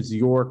structures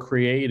you're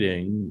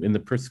creating in the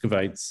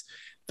Priscovites,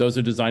 those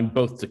are designed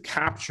both to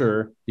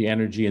capture the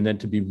energy and then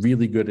to be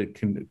really good at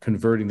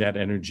converting that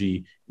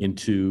energy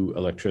into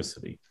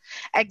electricity.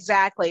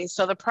 Exactly.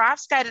 So the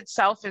perovskite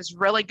itself is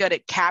really good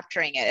at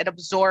capturing it. It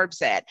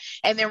absorbs it.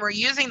 And then we're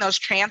using those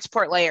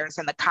transport layers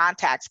and the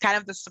contacts, kind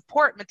of the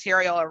support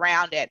material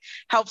around it,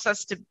 helps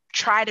us to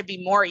try to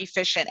be more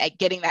efficient at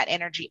getting that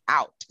energy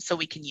out so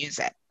we can use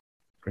it.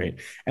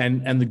 Great.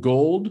 And the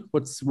gold,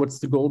 what's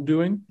the gold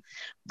doing?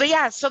 But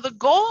yeah, so the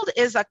gold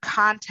is a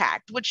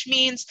contact, which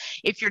means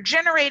if you're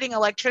generating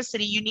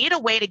electricity, you need a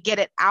way to get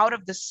it out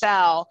of the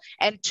cell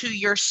and to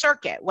your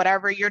circuit,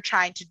 whatever you're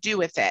trying to do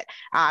with it.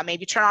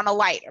 Maybe turn on a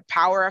light or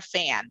power a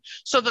fan.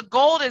 So the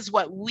gold is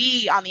what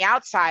we on the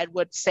outside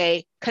would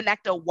say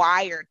connect a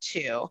wire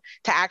to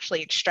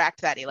actually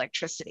extract that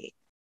electricity.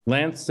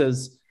 Lance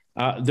says,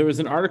 there was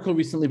an article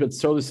recently about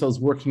solar cells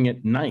working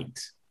at night.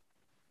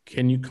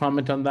 Can you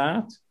comment on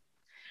that?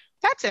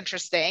 That's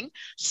interesting.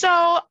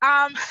 So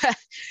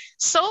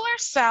solar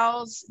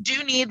cells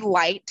do need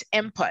light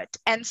input,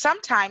 and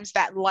sometimes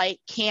that light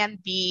can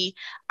be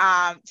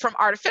from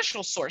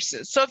artificial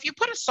sources. So if you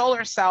put a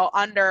solar cell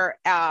under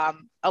a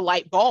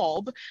light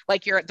bulb,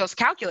 like those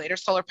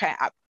calculators,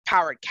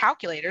 powered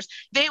calculators,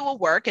 they will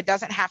work. It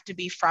doesn't have to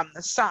be from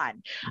the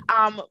sun.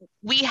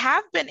 We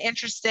have been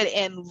interested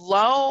in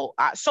low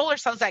solar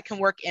cells that can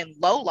work in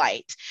low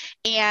light.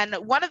 And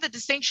one of the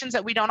distinctions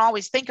that we don't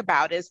always think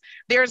about is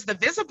there's the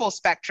visible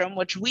spectrum,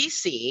 which we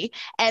see,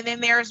 and then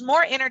there's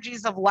more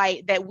energies of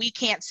light that we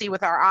can't see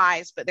with our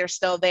eyes, but they're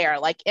still there,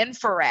 like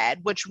infrared,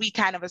 which we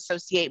kind of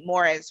associate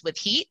more as with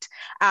heat,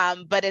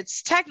 but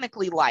it's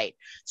technically light.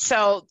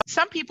 So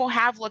some people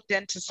have looked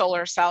into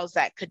solar cells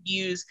that could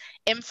use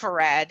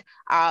infrared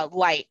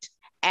light,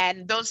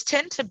 and those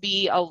tend to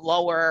be a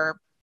lower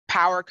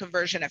power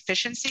conversion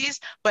efficiencies,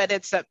 but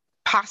it's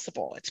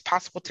possible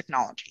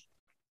technology.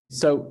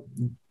 So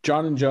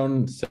John and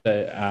Joan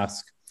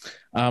ask,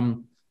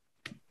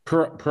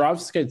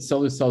 perovskite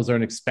solar cells are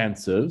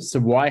inexpensive, so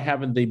why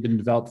haven't they been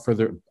developed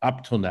further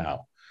up till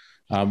now?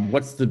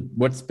 What's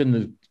been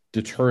the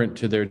deterrent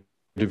to their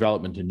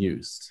development and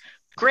use?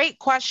 Great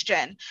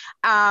question.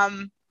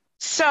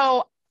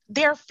 So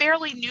they're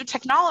fairly new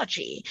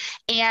technology,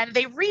 and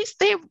they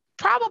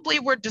probably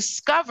were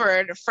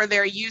discovered for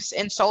their use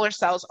in solar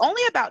cells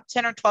only about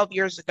 10 or 12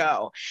 years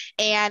ago.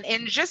 And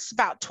in just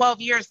about 12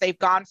 years, they've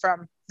gone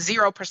from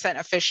 0%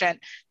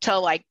 efficient to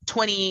like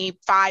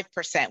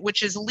 25%,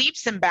 which is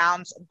leaps and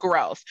bounds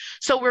growth.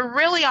 So we're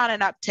really on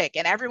an uptick,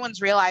 and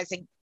everyone's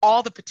realizing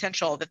all the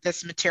potential that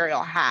this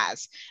material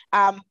has.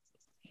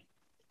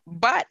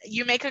 But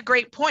you make a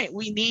great point.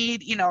 We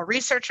need,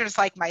 researchers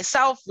like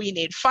myself, we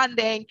need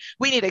funding,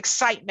 we need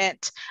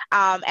excitement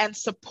and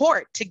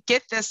support to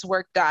get this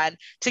work done,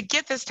 to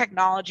get this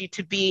technology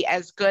to be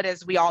as good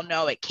as we all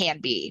know it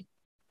can be.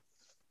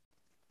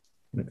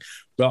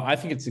 Well, I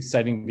think it's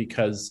exciting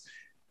because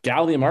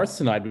gallium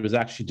arsenide was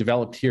actually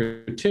developed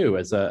here too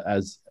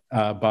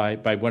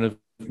by one of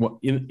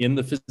in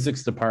the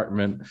physics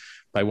department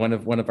by one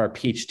of our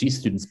PhD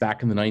students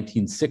back in the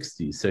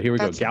 1960s. So here we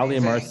That's go, gallium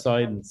amazing.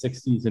 arsenide in the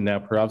 60s, and now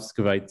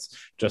perovskites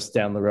just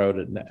down the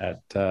road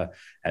at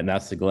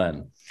NASA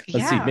Glenn.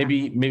 Let's see,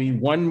 maybe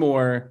one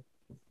more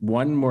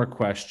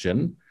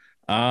question.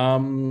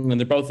 And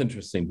they're both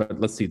interesting, but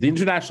let's see. The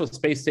International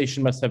Space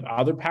Station must have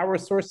other power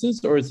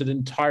sources, or is it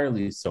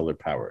entirely solar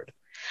powered?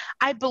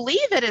 I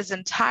believe it is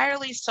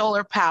entirely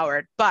solar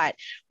powered, but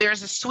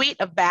there's a suite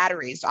of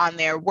batteries on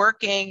there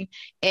working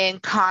in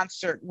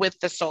concert with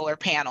the solar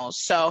panels.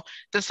 So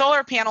the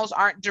solar panels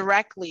aren't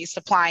directly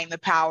supplying the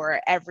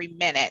power every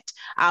minute,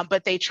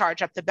 but they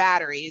charge up the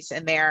batteries,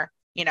 and they're,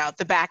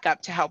 the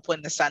backup to help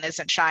when the sun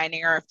isn't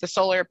shining or if the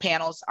solar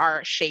panels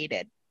are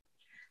shaded.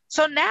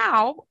 So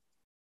now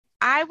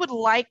I would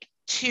like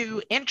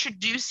to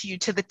introduce you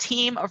to the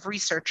team of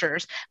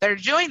researchers that are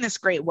doing this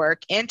great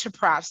work into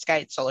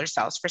perovskite solar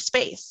cells for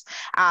space.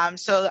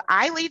 So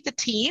I lead the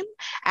team.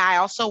 I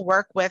also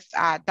work with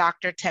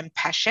Dr. Tim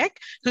Peshek,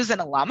 who's an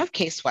alum of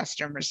Case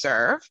Western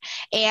Reserve,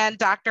 and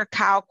Dr.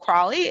 Kyle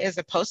Crawley is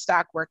a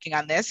postdoc working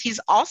on this.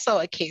 He's also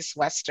a Case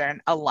Western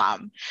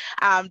alum.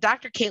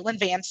 Dr. Caitlin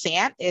Van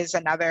Sant is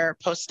another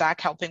postdoc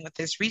helping with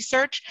this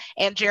research,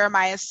 and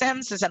Jeremiah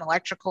Sims is an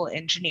electrical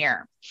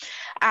engineer.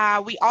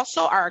 We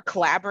also are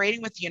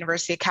collaborating with the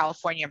University of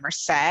California,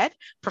 Merced,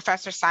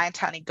 Professor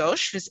Sayantani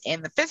Ghosh, who's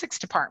in the physics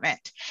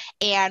department.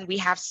 And we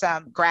have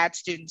some grad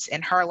students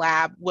in her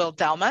lab, Will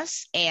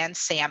Delmas and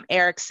Sam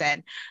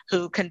Erickson,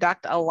 who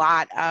conduct a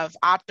lot of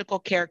optical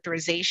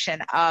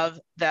characterization of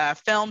the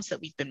films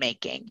that we've been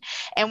making.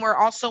 And we're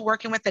also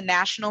working with the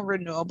National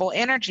Renewable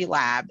Energy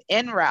Lab,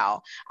 NREL,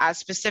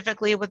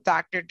 specifically with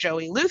Dr.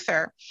 Joey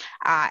Luther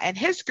and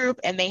his group,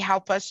 and they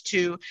help us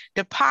to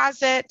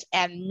deposit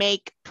and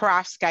make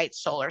perovskite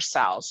solar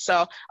cells.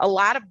 So a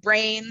lot of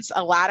brains,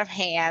 a lot of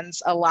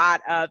hands, a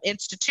lot of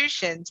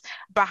institutions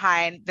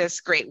behind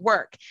this great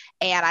work.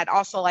 And I'd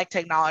also like to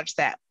acknowledge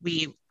that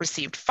we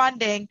received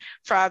funding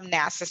from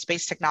NASA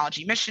Space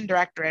Technology Mission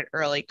Directorate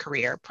Early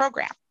Career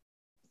Program.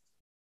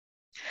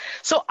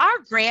 So our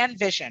grand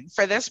vision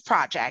for this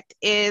project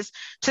is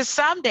to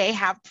someday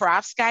have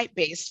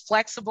perovskite-based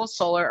flexible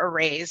solar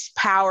arrays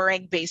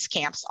powering base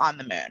camps on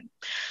the moon.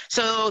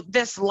 So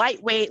this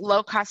lightweight,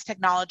 low-cost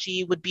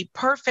technology would be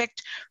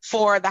perfect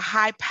for the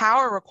high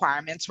power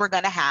requirements we're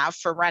going to have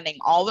for running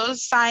all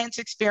those science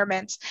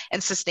experiments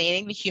and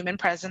sustaining the human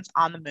presence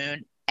on the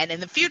moon and in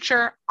the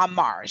future on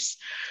Mars.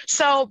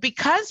 So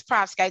because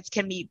perovskites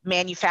can be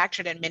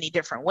manufactured in many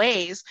different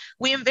ways,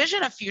 we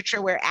envision a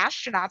future where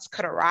astronauts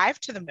could arrive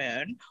to the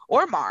moon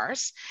or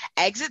Mars,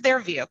 exit their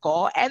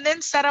vehicle, and then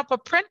set up a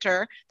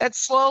printer that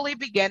slowly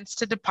begins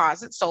to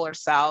deposit solar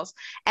cells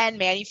and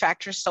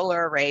manufacture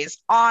solar arrays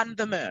on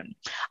the moon.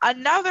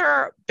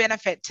 Another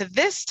benefit to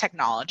this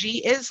technology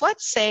is,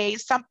 let's say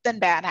something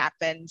bad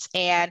happens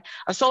and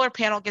a solar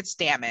panel gets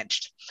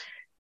damaged.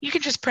 You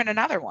can just print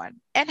another one.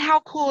 And how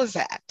cool is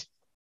that?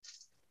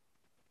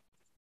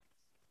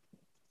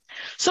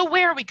 So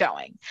where are we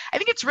going? I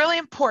think it's really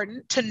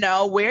important to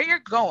know where you're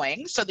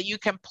going so that you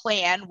can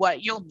plan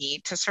what you'll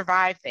need to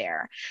survive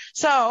there.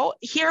 So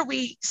here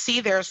we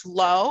see there's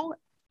low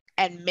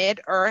and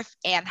mid-Earth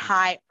and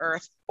high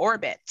Earth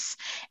orbits.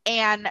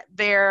 And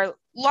their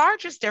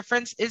largest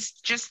difference is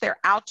just their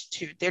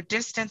altitude, their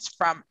distance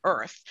from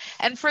Earth.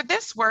 And for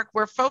this work,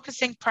 we're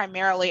focusing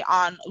primarily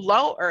on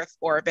low Earth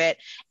orbit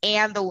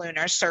and the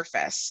lunar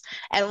surface.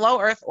 And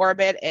low Earth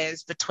orbit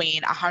is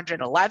between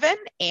 111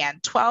 and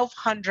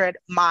 1,200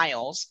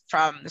 miles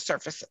from the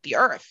surface of the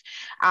Earth.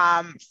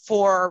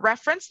 For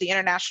reference, the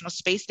International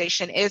Space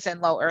Station is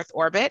in low Earth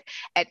orbit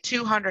at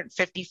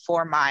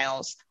 254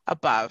 miles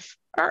above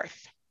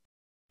Earth.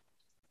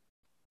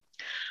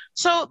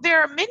 So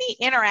there are many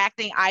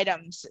interacting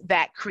items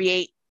that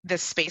create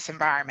this space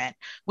environment.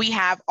 We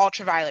have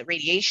ultraviolet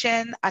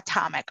radiation,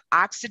 atomic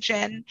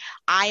oxygen,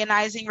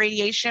 ionizing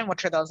radiation,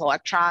 which are those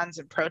electrons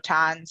and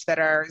protons that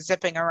are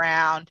zipping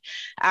around.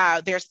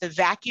 There's the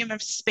vacuum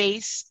of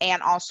space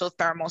and also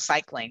thermal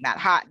cycling, that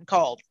hot and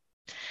cold.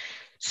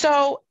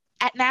 So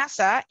at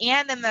NASA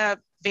and in the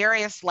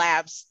various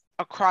labs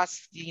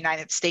across the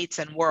United States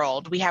and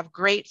world, we have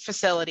great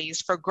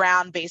facilities for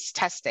ground-based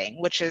testing,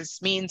 which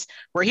means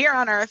we're here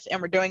on Earth and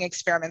we're doing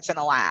experiments in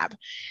a lab.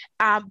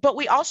 But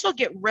we also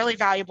get really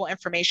valuable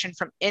information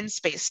from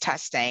in-space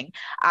testing.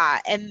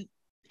 And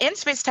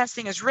in-space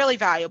testing is really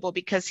valuable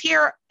because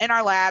here in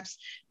our labs,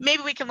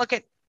 maybe we can look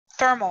at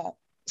thermal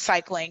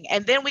cycling,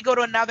 and then we go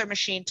to another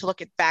machine to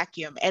look at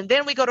vacuum, and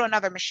then we go to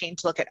another machine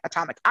to look at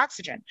atomic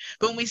oxygen.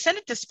 But when we send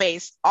it to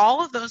space,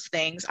 all of those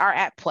things are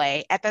at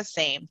play at the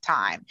same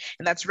time.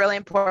 And that's really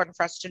important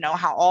for us to know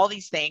how all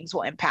these things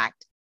will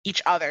impact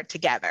each other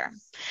together.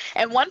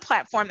 And one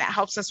platform that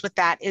helps us with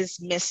that is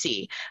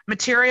MISSE,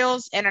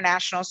 Materials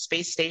International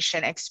Space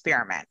Station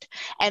Experiment.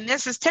 And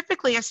this is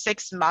typically a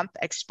 6-month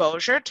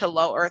exposure to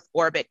low Earth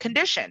orbit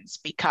conditions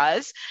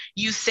because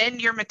you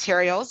send your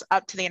materials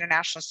up to the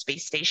International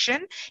Space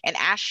Station, an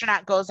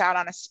astronaut goes out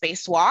on a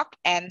spacewalk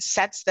and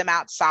sets them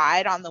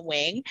outside on the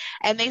wing,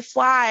 and they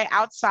fly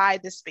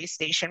outside the space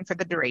station for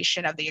the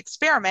duration of the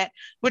experiment,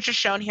 which is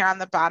shown here on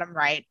the bottom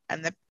right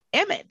in the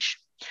image.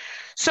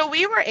 So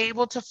we were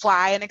able to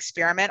fly an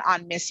experiment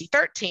on MISSE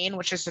 13,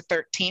 which is the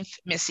 13th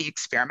MISSE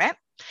experiment.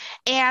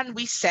 And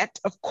we sent,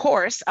 of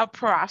course, a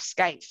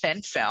perovskite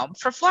thin film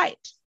for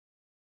flight.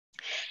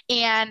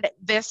 And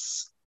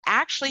this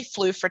actually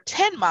flew for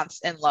 10 months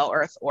in low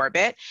Earth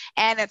orbit,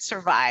 and it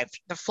survived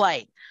the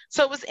flight.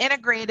 So it was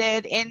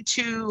integrated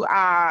into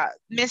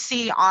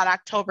MISSE on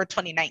October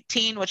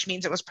 2019, which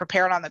means it was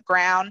prepared on the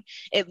ground.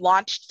 It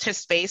launched to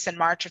space in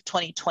March of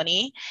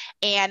 2020,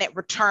 and it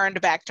returned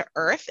back to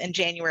Earth in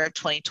January of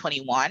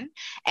 2021.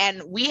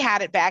 And we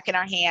had it back in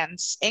our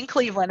hands in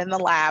Cleveland in the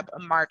lab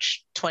in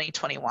March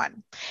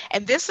 2021.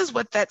 And this is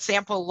what that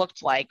sample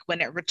looked like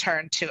when it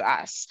returned to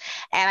us.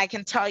 And I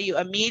can tell you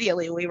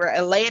immediately, we were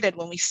elated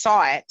when we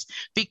saw it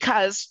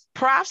because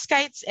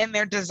perovskites in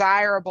their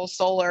desirable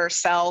solar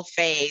cell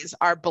phase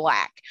are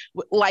black,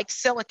 like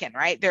silicon,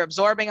 right? They're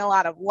absorbing a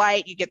lot of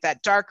light. You get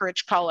that dark,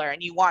 rich color,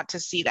 and you want to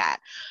see that.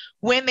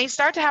 When they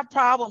start to have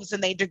problems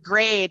and they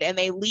degrade and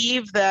they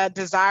leave the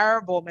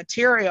desirable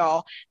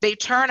material, they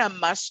turn a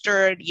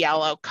mustard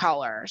yellow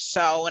color.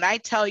 So when I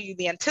tell you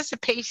the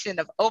anticipation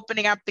of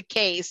opening up the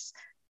case,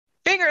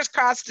 fingers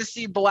crossed to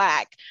see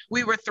black,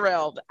 we were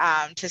thrilled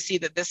to see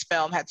that this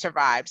film had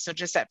survived. So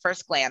just at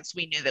first glance,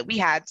 we knew that we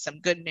had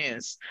some good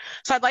news.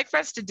 So I'd like for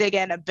us to dig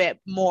in a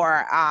bit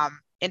more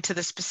into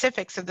the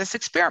specifics of this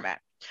experiment.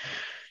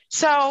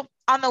 So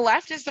on the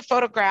left is the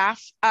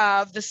photograph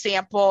of the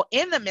sample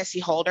in the MISSE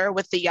holder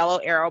with the yellow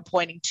arrow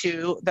pointing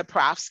to the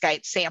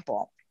perovskite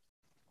sample.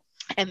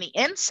 And the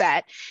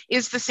inset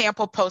is the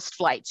sample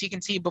post-flight. So you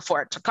can see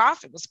before it took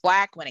off, it was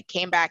black. When it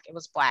came back, it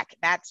was black. And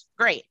that's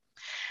great.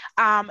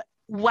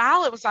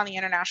 while it was on the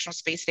International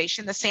Space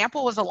Station, the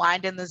sample was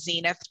aligned in the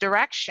zenith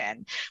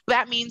direction.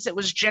 That means it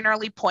was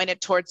generally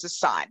pointed towards the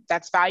sun.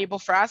 That's valuable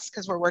for us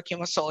because we're working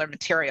with solar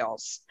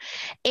materials.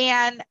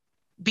 And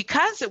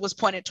because it was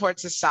pointed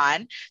towards the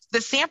sun,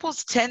 the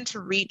samples tend to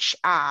reach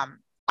a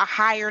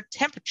higher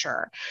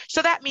temperature.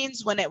 So that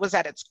means when it was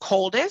at its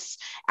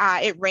coldest,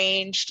 it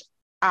ranged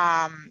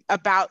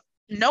about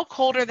no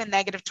colder than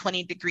negative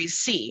 20 degrees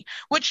C,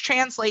 which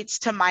translates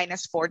to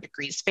minus 4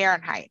 degrees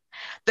Fahrenheit.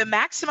 The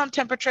maximum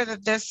temperature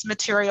that this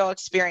material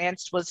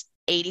experienced was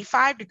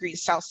 85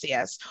 degrees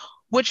Celsius,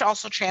 which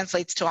also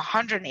translates to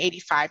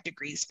 185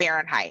 degrees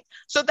Fahrenheit.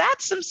 So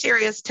that's some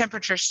serious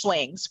temperature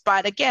swings,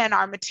 but again,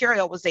 our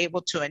material was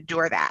able to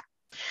endure that.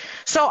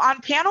 So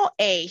on panel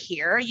A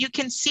here, you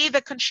can see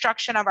the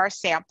construction of our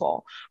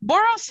sample.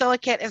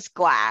 Borosilicate is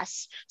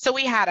glass. So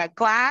we had a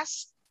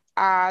glass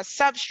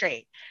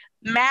substrate.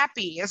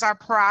 MAPI is our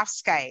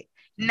perovskite.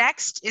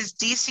 Next is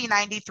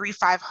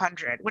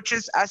DC-93-500, which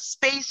is a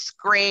space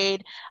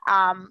grade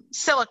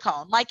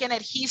silicone, like an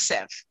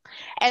adhesive.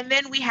 And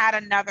then we had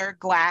another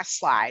glass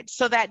slide.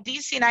 So that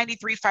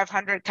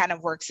DC-93-500 kind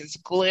of works as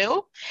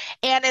glue,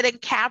 and it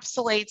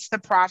encapsulates the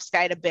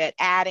perovskite a bit,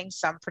 adding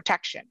some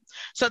protection.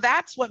 So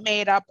that's what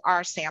made up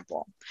our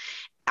sample.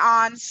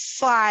 On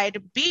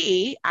slide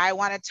B, I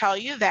want to tell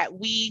you that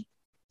we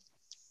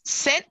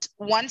sent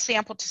one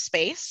sample to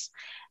space.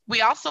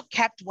 We also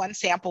kept one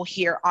sample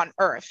here on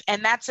Earth,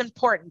 and that's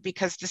important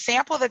because the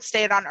sample that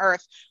stayed on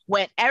Earth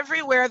went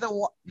everywhere the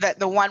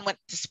one went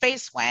to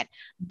space went,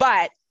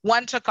 but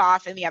one took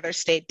off and the other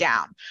stayed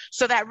down.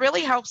 So that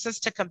really helps us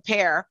to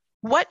compare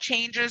what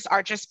changes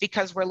are just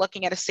because we're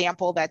looking at a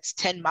sample that's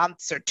 10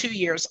 months or 2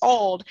 years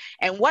old,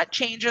 and what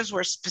changes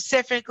were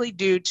specifically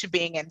due to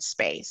being in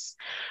space.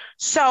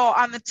 So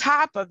on the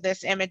top of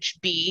this image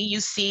B,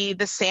 you see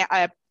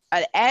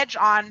an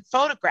edge-on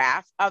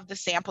photograph of the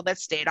sample that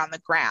stayed on the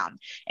ground.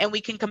 And we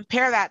can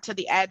compare that to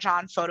the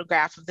edge-on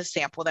photograph of the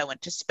sample that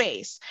went to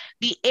space.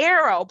 The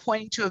arrow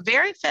pointing to a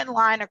very thin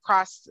line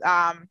across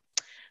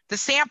the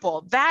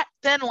sample, that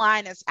thin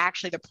line is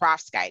actually the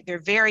perovskite. They're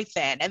very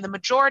thin, and the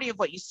majority of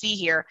what you see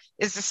here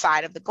is the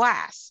side of the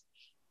glass.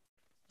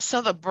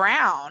 So the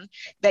brown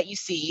that you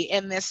see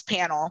in this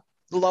panel,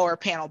 the lower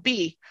panel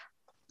B,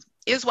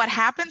 is what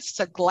happens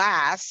to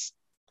glass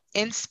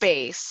in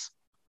space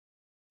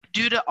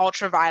due to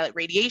ultraviolet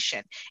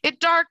radiation. It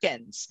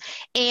darkens,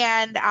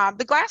 and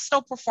the glass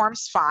still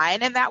performs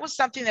fine, and that was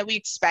something that we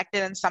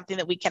expected and something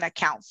that we can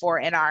account for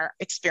in our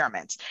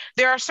experiments.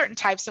 There are certain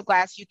types of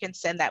glass you can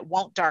send that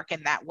won't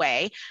darken that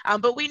way,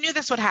 but we knew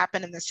this would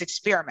happen in this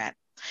experiment.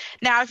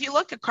 Now, if you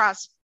look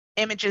across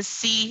images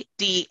C,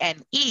 D,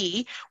 and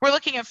E, we're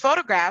looking at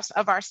photographs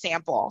of our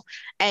sample,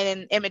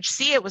 and in image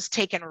C, it was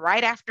taken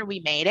right after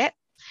we made it.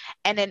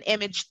 And in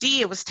image D,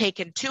 it was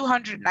taken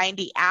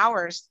 290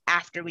 hours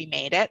after we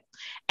made it.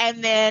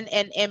 And then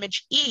in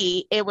image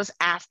E, it was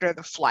after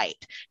the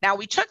flight. Now,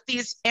 we took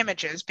these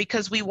images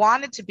because we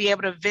wanted to be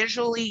able to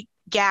visually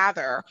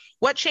gather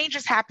what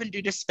changes happened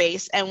due to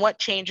space and what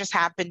changes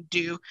happened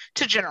due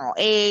to general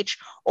age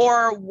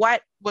or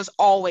what was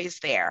always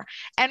there.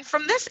 And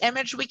from this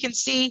image, we can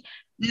see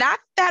not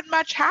that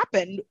much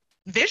happened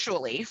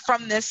visually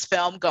from this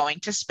film going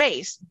to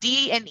space.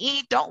 D and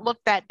E don't look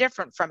that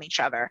different from each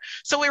other.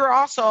 So we were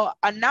also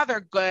another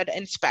good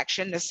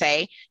inspection to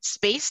say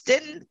space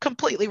didn't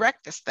completely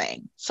wreck this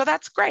thing. So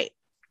that's great.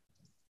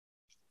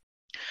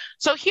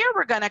 So here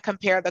we're going to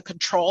compare the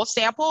control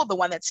sample, the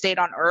one that stayed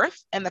on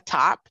Earth in the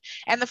top,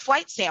 and the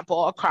flight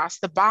sample across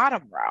the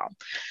bottom row.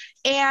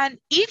 And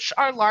each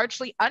are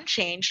largely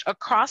unchanged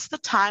across the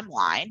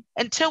timeline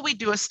until we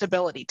do a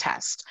stability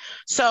test.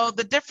 So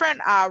the different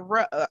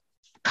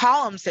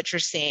columns that you're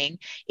seeing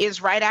is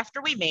right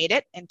after we made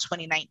it in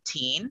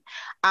 2019.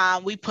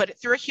 We put it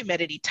through a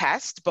humidity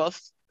test.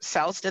 Both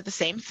cells did the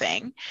same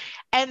thing.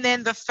 And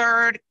then the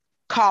third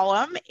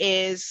column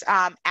is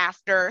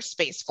after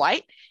space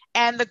flight.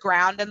 And the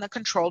ground and the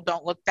control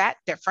don't look that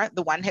different.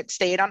 The one had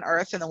stayed on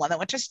Earth and the one that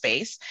went to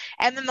space.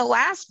 And then the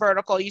last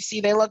vertical, you see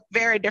they look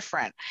very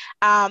different.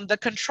 The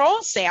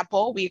control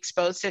sample, we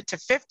exposed it to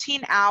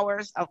 15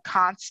 hours of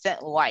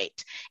constant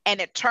light.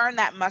 And it turned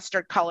that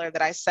mustard color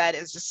that I said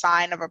is a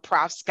sign of a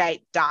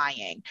perovskite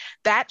dying.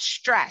 That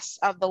stress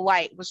of the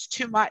light was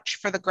too much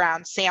for the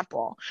ground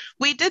sample.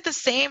 We did the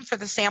same for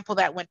the sample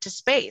that went to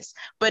space,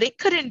 but it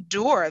could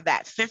endure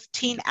that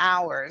 15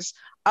 hours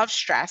of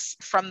stress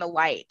from the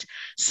light.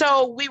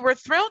 So we were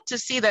thrilled to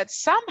see that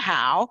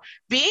somehow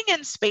being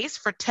in space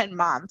for 10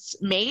 months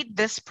made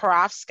this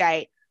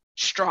perovskite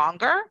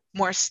stronger,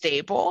 more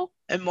stable,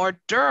 and more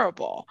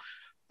durable.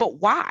 But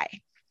why?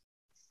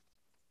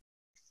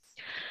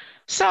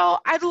 So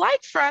I'd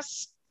like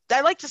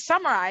to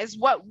summarize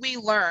what we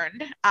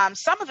learned,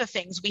 some of the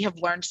things we have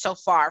learned so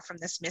far from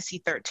this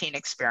MISSY 13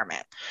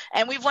 experiment.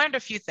 And we've learned a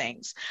few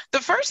things. The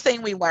first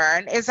thing we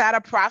learned is that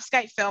a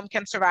perovskite film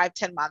can survive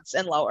 10 months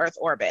in low Earth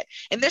orbit.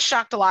 And this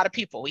shocked a lot of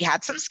people. We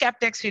had some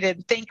skeptics who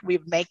didn't think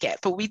we'd make it,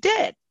 but we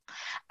did.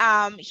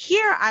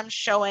 Here I'm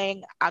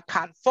showing a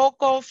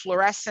confocal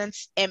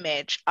fluorescence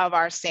image of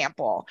our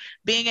sample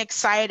being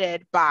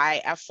excited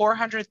by a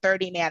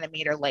 430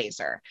 nanometer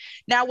laser.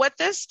 Now, what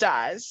this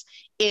does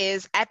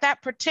is at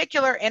that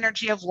particular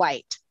energy of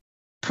light,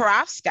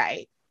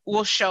 perovskite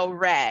will show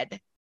red,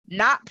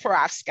 not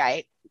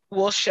perovskite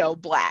will show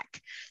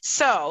black.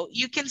 So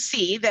you can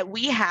see that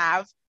we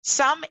have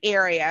some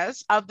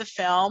areas of the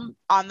film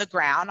on the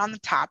ground, on the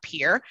top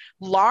here,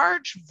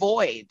 large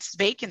voids,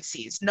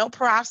 vacancies, no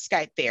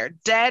perovskite there,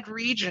 dead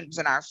regions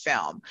in our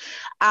film.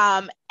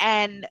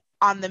 And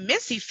on the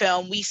MISI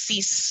film, we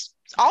see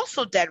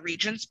also dead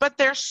regions, but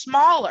they're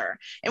smaller.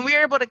 And we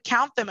were able to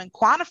count them and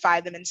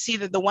quantify them and see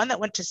that the one that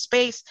went to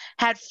space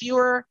had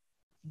fewer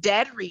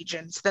dead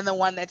regions than the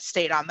one that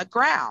stayed on the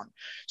ground.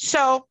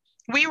 So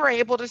we were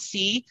able to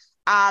see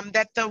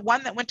that the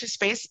one that went to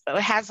space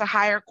has a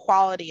higher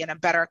quality and a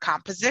better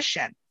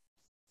composition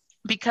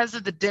because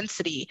of the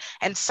density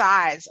and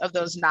size of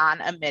those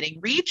non-emitting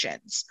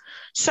regions.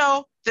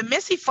 So the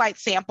MISI flight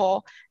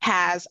sample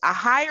has a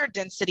higher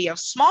density of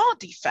small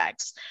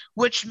defects,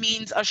 which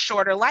means a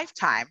shorter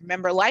lifetime.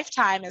 Remember,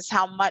 lifetime is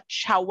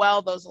how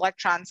well those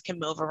electrons can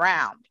move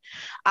around.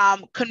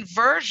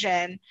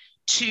 Conversion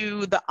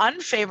to the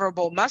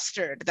unfavorable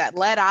mustard, that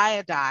lead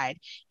iodide,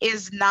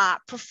 is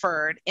not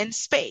preferred in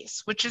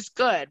space, which is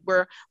good.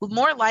 We're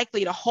more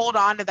likely to hold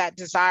on to that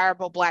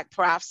desirable black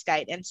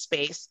perovskite in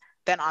space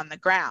than on the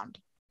ground.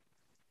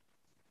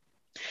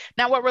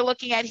 Now, what we're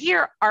looking at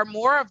here are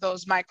more of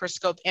those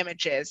microscope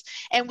images,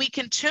 and we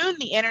can tune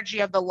the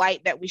energy of the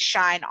light that we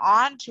shine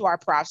onto our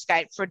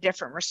perovskite for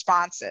different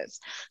responses.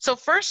 So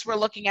first, we're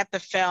looking at the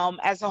film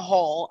as a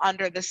whole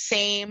under the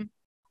same,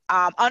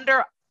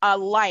 under a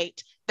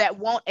light that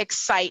won't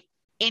excite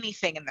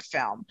anything in the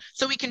film.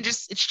 So we can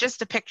it's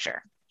just a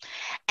picture.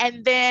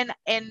 And then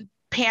in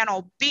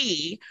panel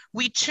B,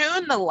 we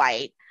tune the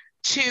light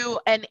to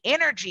an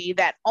energy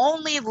that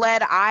only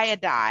lead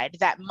iodide,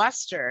 that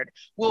mustard,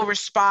 will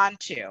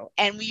respond to.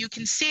 And you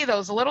can see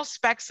those little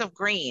specks of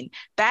green.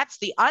 That's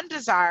the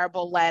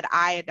undesirable lead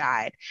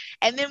iodide.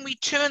 And then we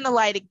tune the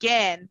light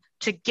again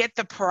to get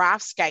the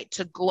perovskite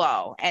to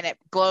glow, and it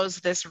glows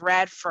this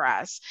red for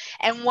us.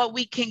 And what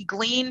we can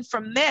glean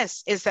from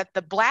this is that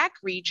the black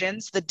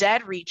regions, the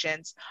dead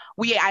regions,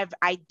 I've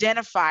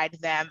identified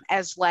them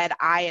as lead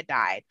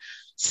iodide.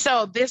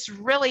 So this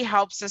really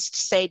helps us to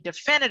say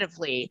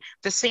definitively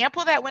the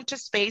sample that went to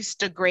space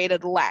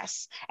degraded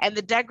less, and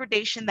the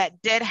degradation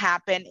that did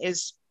happen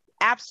is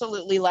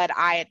absolutely lead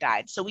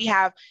iodide. So we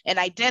have an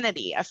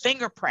identity, a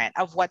fingerprint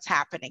of what's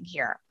happening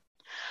here.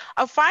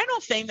 A final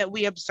thing that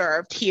we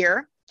observed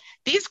here,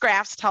 these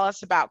graphs tell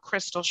us about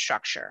crystal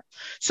structure.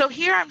 So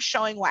here I'm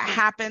showing what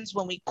happens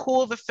when we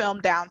cool the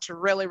film down to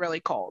really,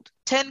 really cold,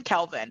 10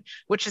 Kelvin,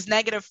 which is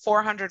negative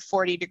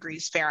 440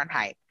 degrees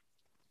Fahrenheit.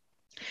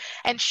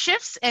 And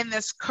shifts in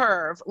this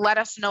curve let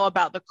us know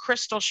about the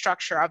crystal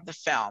structure of the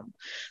film.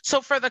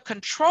 So for the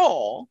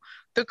control,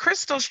 the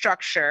crystal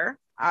structure,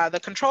 the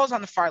control is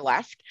on the far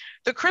left,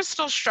 the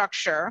crystal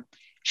structure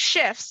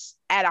shifts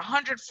at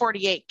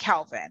 148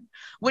 Kelvin,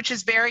 which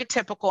is very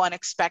typical and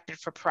expected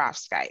for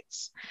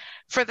perovskites.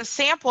 For the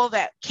sample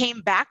that came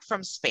back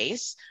from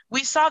space,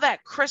 we saw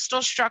that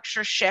crystal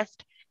structure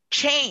shift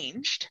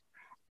changed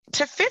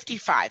to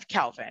 55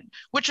 Kelvin,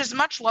 which is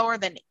much lower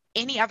than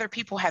any other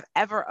people have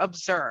ever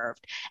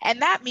observed.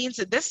 And that means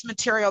that this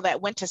material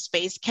that went to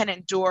space can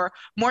endure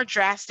more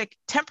drastic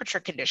temperature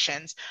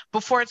conditions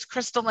before its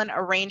crystalline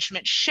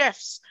arrangement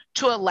shifts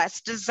to a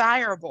less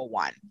desirable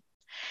one.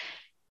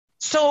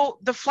 So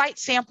the flight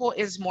sample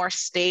is more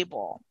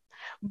stable.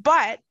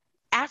 But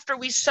after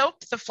we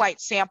soaked the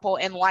flight sample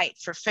in light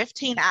for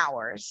 15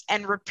 hours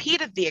and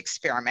repeated the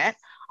experiment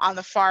on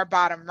the far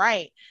bottom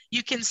right,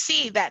 you can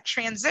see that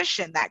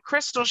transition, that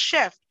crystal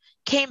shift,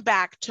 came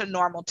back to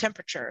normal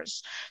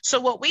temperatures. So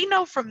what we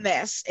know from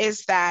this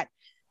is that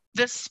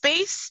the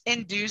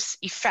space-induced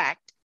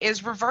effect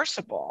is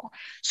reversible.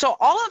 So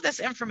all of this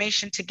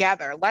information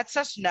together lets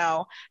us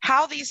know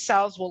how these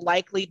cells will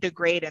likely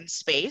degrade in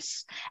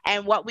space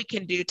and what we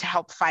can do to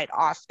help fight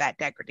off that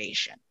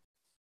degradation.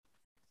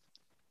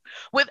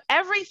 With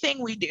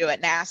everything we do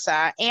at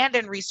NASA and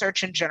in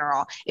research in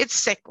general, it's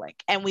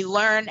cyclic, and we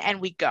learn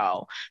and we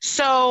go.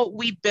 So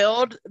we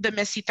build the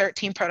MISI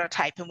 13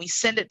 prototype and we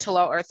send it to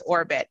low Earth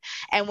orbit.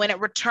 And when it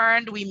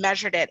returned, we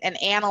measured it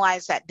and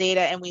analyzed that data,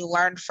 and we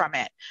learned from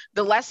it.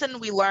 The lesson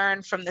we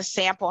learned from the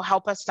sample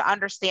help us to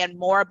understand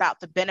more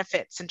about the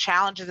benefits and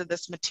challenges of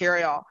this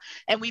material.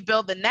 And we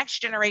build the next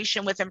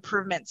generation with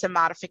improvements and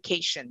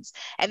modifications.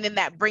 And then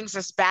that brings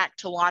us back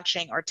to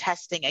launching or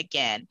testing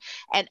again.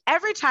 And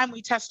every time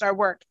we test trust our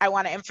work. I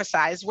want to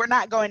emphasize, we're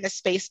not going to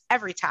space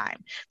every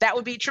time. That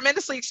would be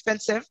tremendously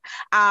expensive,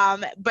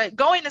 but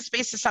going to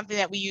space is something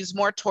that we use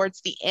more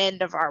towards the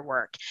end of our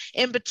work.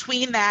 In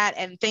between that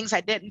and things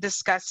I didn't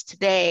discuss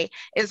today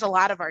is a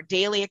lot of our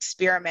daily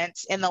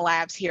experiments in the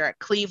labs here at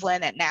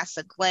Cleveland, at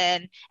NASA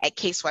Glenn, at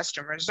Case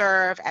Western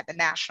Reserve, at the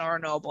National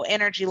Renewable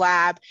Energy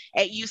Lab,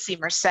 at UC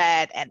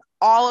Merced, and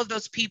all of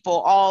those people,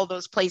 all of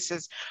those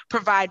places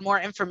provide more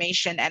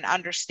information and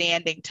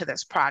understanding to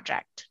this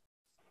project.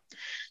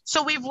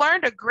 So we've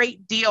learned a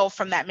great deal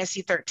from that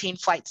MISSY 13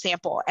 flight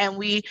sample, and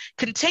we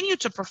continue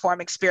to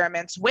perform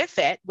experiments with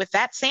it, with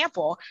that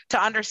sample,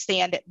 to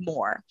understand it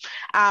more.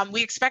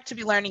 We expect to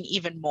be learning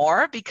even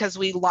more because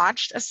we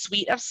launched a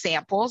suite of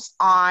samples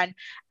on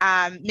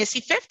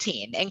MISSY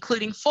 15,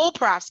 including full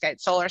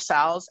perovskite solar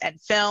cells and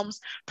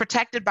films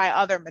protected by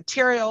other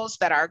materials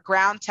that our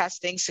ground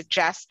testing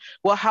suggests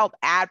will help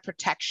add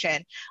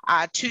protection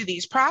to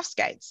these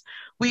perovskites.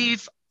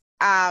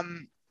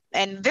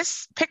 And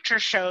this picture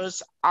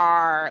shows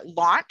our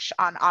launch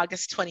on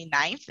August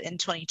 29th in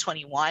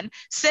 2021,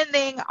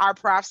 sending our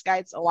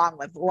perovskites along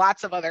with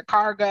lots of other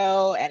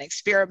cargo and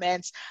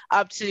experiments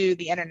up to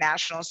the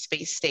International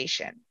Space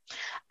Station.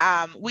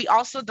 We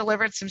also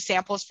delivered some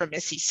samples for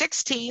MISSY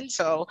 16.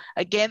 So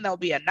again, there'll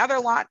be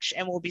another launch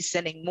and we'll be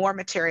sending more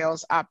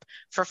materials up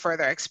for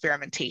further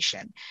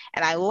experimentation.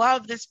 And I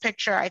love this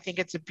picture. I think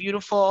it's a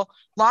beautiful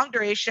long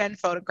duration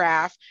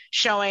photograph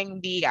showing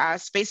the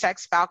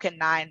SpaceX Falcon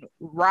 9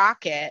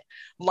 rocket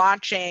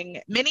launching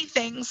many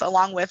things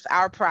along with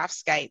our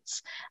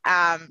perovskites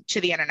to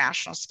the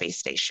International Space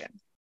Station.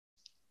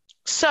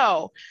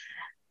 So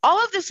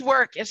all of this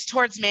work is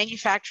towards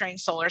manufacturing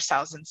solar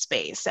cells in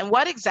space. And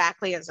what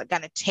exactly is it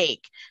going to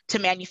take to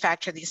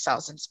manufacture these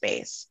cells in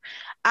space?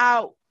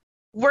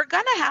 We're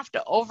going to have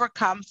to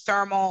overcome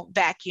thermal,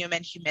 vacuum,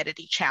 and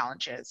humidity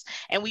challenges.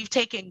 And we've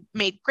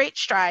made great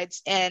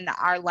strides in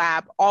our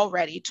lab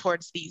already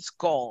towards these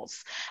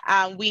goals.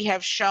 We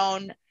have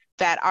shown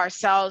that our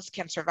cells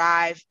can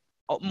survive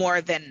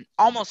more than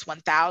almost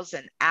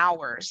 1,000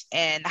 hours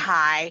in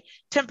high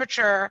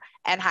temperature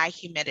and high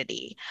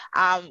humidity.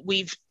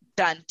 We've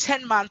done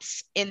 10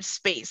 months in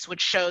space, which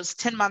shows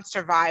 10 months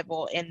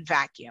survival in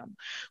vacuum.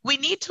 We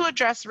need to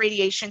address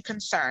radiation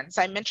concerns.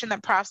 I mentioned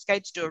that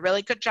perovskites do a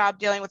really good job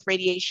dealing with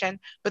radiation,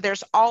 but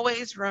there's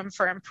always room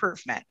for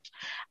improvement.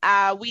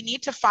 We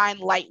need to find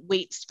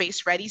lightweight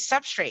space-ready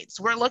substrates.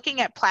 We're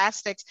looking at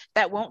plastics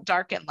that won't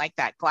darken like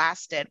that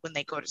glass did when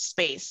they go to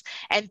space,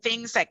 and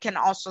things that can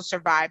also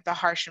survive the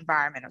harsh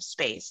environment of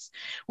space.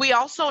 We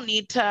also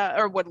need to,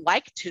 or would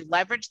like to,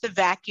 leverage the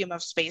vacuum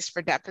of space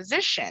for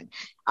deposition.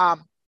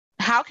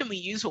 How can we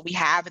use what we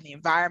have in the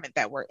environment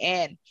that we're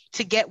in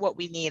to get what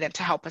we need and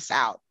to help us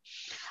out?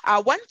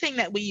 One thing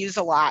that we use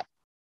a lot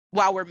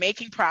while we're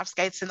making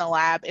perovskites in the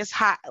lab is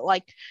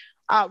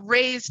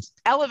raised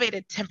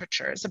elevated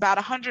temperatures, about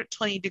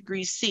 120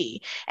 degrees C.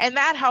 And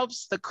that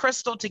helps the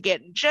crystal to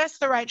get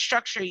just the right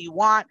structure you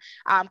want,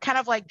 kind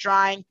of like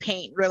drying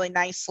paint really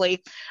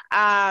nicely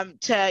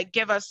to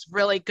give us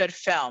really good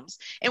films.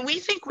 And we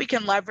think we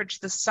can leverage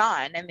the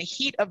sun and the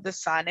heat of the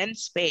sun in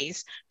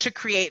space to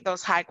create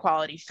those high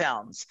quality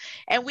films.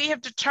 And we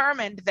have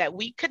determined that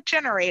we could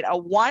generate a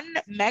 1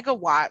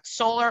 megawatt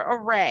solar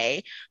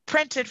array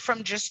printed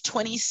from just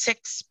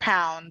 26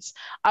 pounds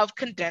of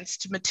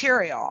condensed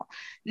material.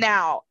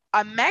 Now,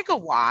 a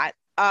megawatt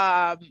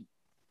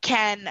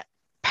can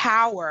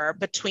power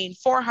between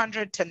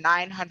 400 to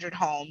 900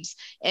 homes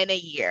in a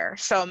year.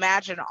 So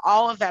imagine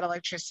all of that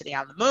electricity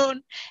on the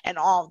moon and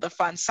all of the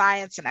fun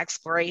science and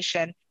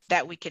exploration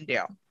that we can do.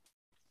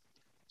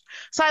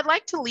 So I'd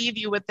like to leave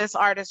you with this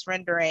artist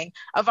rendering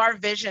of our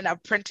vision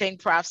of printing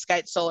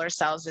perovskite solar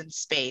cells in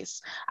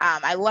space.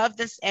 I love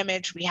this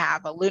image. We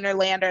have a lunar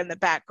lander in the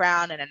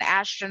background and an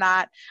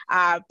astronaut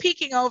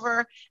peeking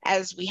over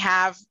as we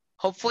have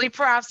hopefully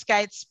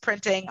perovskites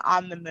printing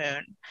on the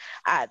moon.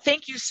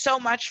 Thank you so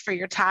much for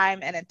your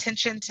time and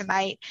attention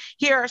tonight.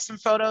 Here are some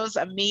photos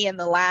of me in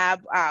the lab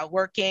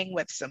working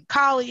with some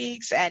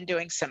colleagues and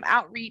doing some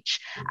outreach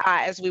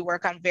as we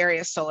work on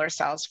various solar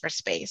cells for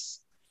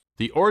space.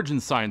 The Origin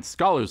Science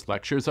Scholars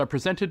Lectures are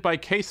presented by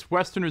Case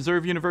Western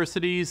Reserve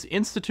University's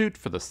Institute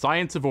for the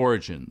Science of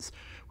Origins,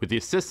 with the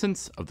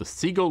assistance of the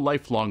Siegel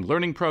Lifelong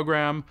Learning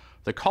Program,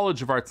 the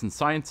College of Arts and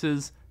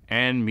Sciences,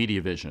 and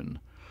MediaVision.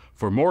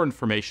 For more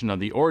information on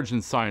the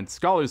Origin Science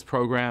Scholars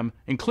Program,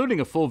 including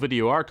a full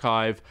video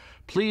archive,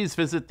 please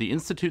visit the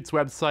Institute's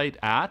website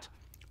at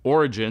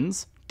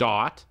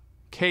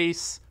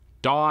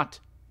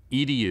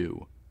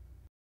origins.case.edu.